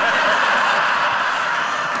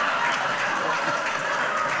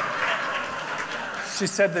 she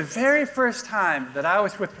said, the very first time that I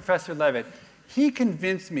was with Professor Levitt, he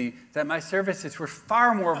convinced me that my services were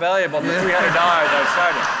far more valuable than $300 I was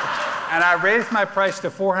charging. And I raised my price to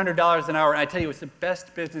 $400 an hour, and I tell you, it's the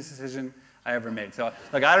best business decision I ever made. So,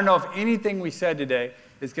 look, I don't know if anything we said today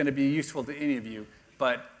is going to be useful to any of you,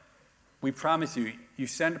 but we promise you, you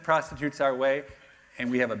send prostitutes our way,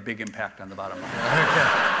 and we have a big impact on the bottom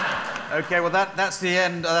line. Okay, well, that's the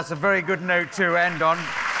end. That's a very good note to end on.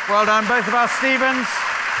 Well done, both of our Stephens,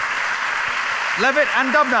 Levitt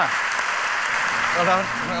and Dubner. Well done,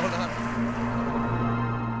 well done.